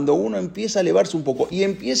cocheja, cuando uno empieza a elevarse un poco y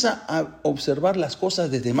empieza a observar las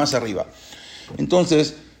cosas desde más arriba,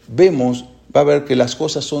 entonces vemos, va a ver que las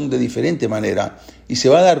cosas son de diferente manera y se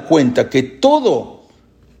va a dar cuenta que todo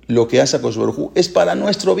lo que hace Akadosh Baruj Hu es para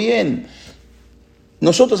nuestro bien.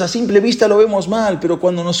 Nosotros a simple vista lo vemos mal, pero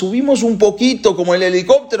cuando nos subimos un poquito, como el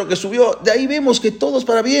helicóptero que subió, de ahí vemos que todo es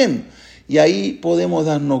para bien. Y ahí podemos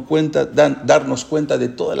darnos cuenta de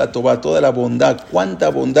toda la Tobá, toda la bondad, cuánta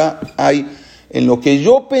bondad hay en lo que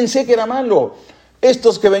yo pensé que era malo.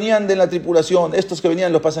 Estos que venían de la tripulación, estos que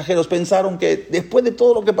venían los pasajeros, pensaron que después de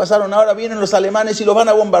todo lo que pasaron, ahora vienen los alemanes y los van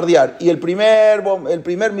a bombardear. Y el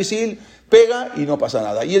primer misil pega y no pasa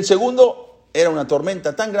nada. Y el segundo era una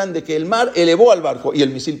tormenta tan grande que el mar elevó al barco y el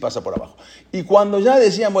misil pasa por abajo. Y cuando ya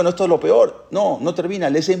decían, bueno, esto es lo peor, no termina,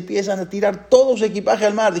 les empiezan a tirar todo su equipaje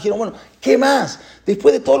al mar. Dijeron, bueno, ¿qué más?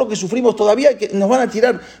 Después de todo lo que sufrimos, ¿todavía nos van a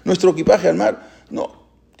tirar nuestro equipaje al mar? No,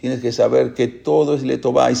 tienes que saber que todo es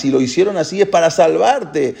letová. Y si lo hicieron así es para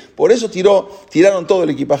salvarte. Por eso tiraron todo el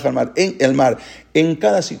equipaje al mar. En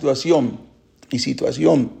cada situación y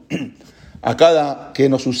situación, a cada que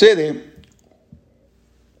nos sucede,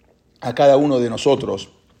 a cada uno de nosotros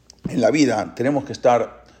en la vida tenemos que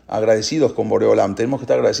estar agradecidos con Boreo Olam, tenemos que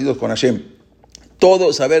estar agradecidos con Hashem.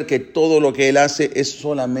 Saber que todo lo que Él hace es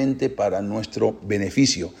solamente para nuestro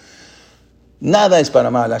beneficio. Nada es para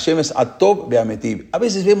mal. Hashem es atov beametib. A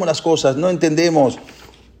veces vemos las cosas, no entendemos.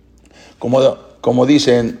 Como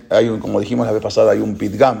dicen, como dijimos la vez pasada, hay un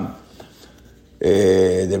pitgam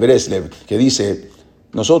de Breslev que dice,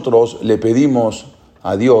 nosotros le pedimos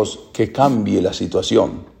a Dios que cambie la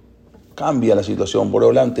situación. Cambia la situación,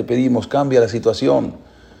 Boreolán, te pedimos, cambia la situación.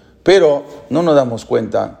 Pero no nos damos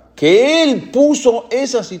cuenta que Él puso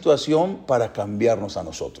esa situación para cambiarnos a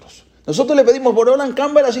nosotros. Nosotros le pedimos, Boreolán,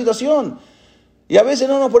 cambia la situación. Y a veces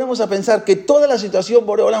no nos ponemos a pensar que toda la situación,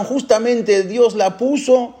 Boreolán, justamente Dios la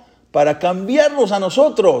puso para cambiarnos a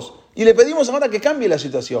nosotros. Y le pedimos ahora que cambie la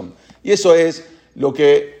situación. Y eso es lo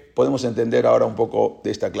que podemos entender ahora un poco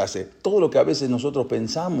de esta clase. Todo lo que a veces nosotros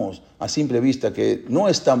pensamos a simple vista que no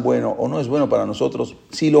es tan bueno o no es bueno para nosotros,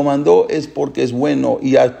 si lo mandó es porque es bueno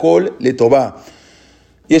y al kol le tová.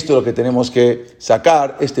 Y esto es lo que tenemos que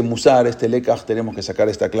sacar, este musar, este lekaj, tenemos que sacar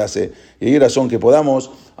esta clase. Y hay razón que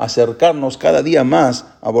podamos acercarnos cada día más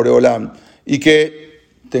a Boreolam y que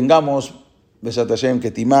tengamos, Besat Hashem,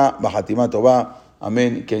 que timá, bajatimá tová,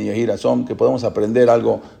 Amén, Ken Yehi Ratzon, que podamos aprender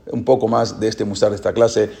algo, un poco más de este musar, de esta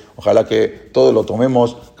clase. Ojalá que todo lo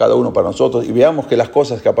tomemos cada uno para nosotros y veamos que las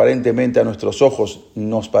cosas que aparentemente a nuestros ojos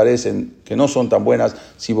nos parecen que no son tan buenas,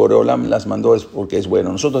 si Boreolam las mandó es porque es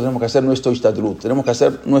bueno. Nosotros tenemos que hacer nuestro ishtadlut, tenemos que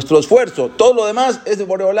hacer nuestro esfuerzo. Todo lo demás es de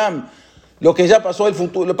Boreolam. Lo que ya pasó, el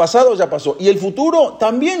futuro, lo pasado ya pasó. Y el futuro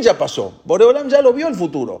también ya pasó. Boreolam ya lo vio el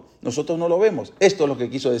futuro. Nosotros no lo vemos. Esto es lo que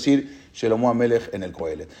quiso decir Shlomo HaMelech en el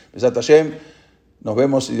Kohelet. Besat Hashem. Nos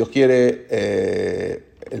vemos, si Dios quiere,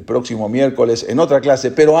 el próximo miércoles en otra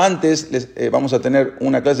clase. Pero antes vamos a tener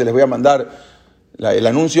una clase, les voy a mandar el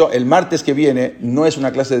anuncio. El martes que viene no es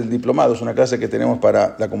una clase del diplomado, es una clase que tenemos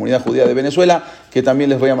para la comunidad judía de Venezuela, que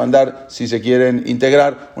también les voy a mandar, si se quieren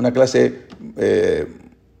integrar, una clase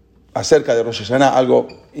acerca de Rosh Hashanah, algo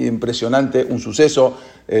impresionante, un suceso.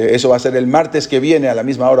 Eso va a ser el martes que viene a la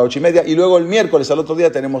misma hora, 8:30, y luego el miércoles al otro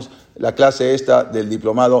día tenemos la clase esta del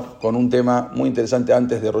diplomado con un tema muy interesante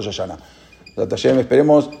antes de Rosh Hashanah.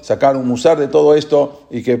 Esperemos sacar un musar de todo esto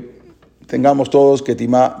y que tengamos todos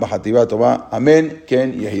Ketimá Bajativá Tová. Amén,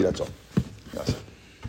 Ken Yehi Ratzon.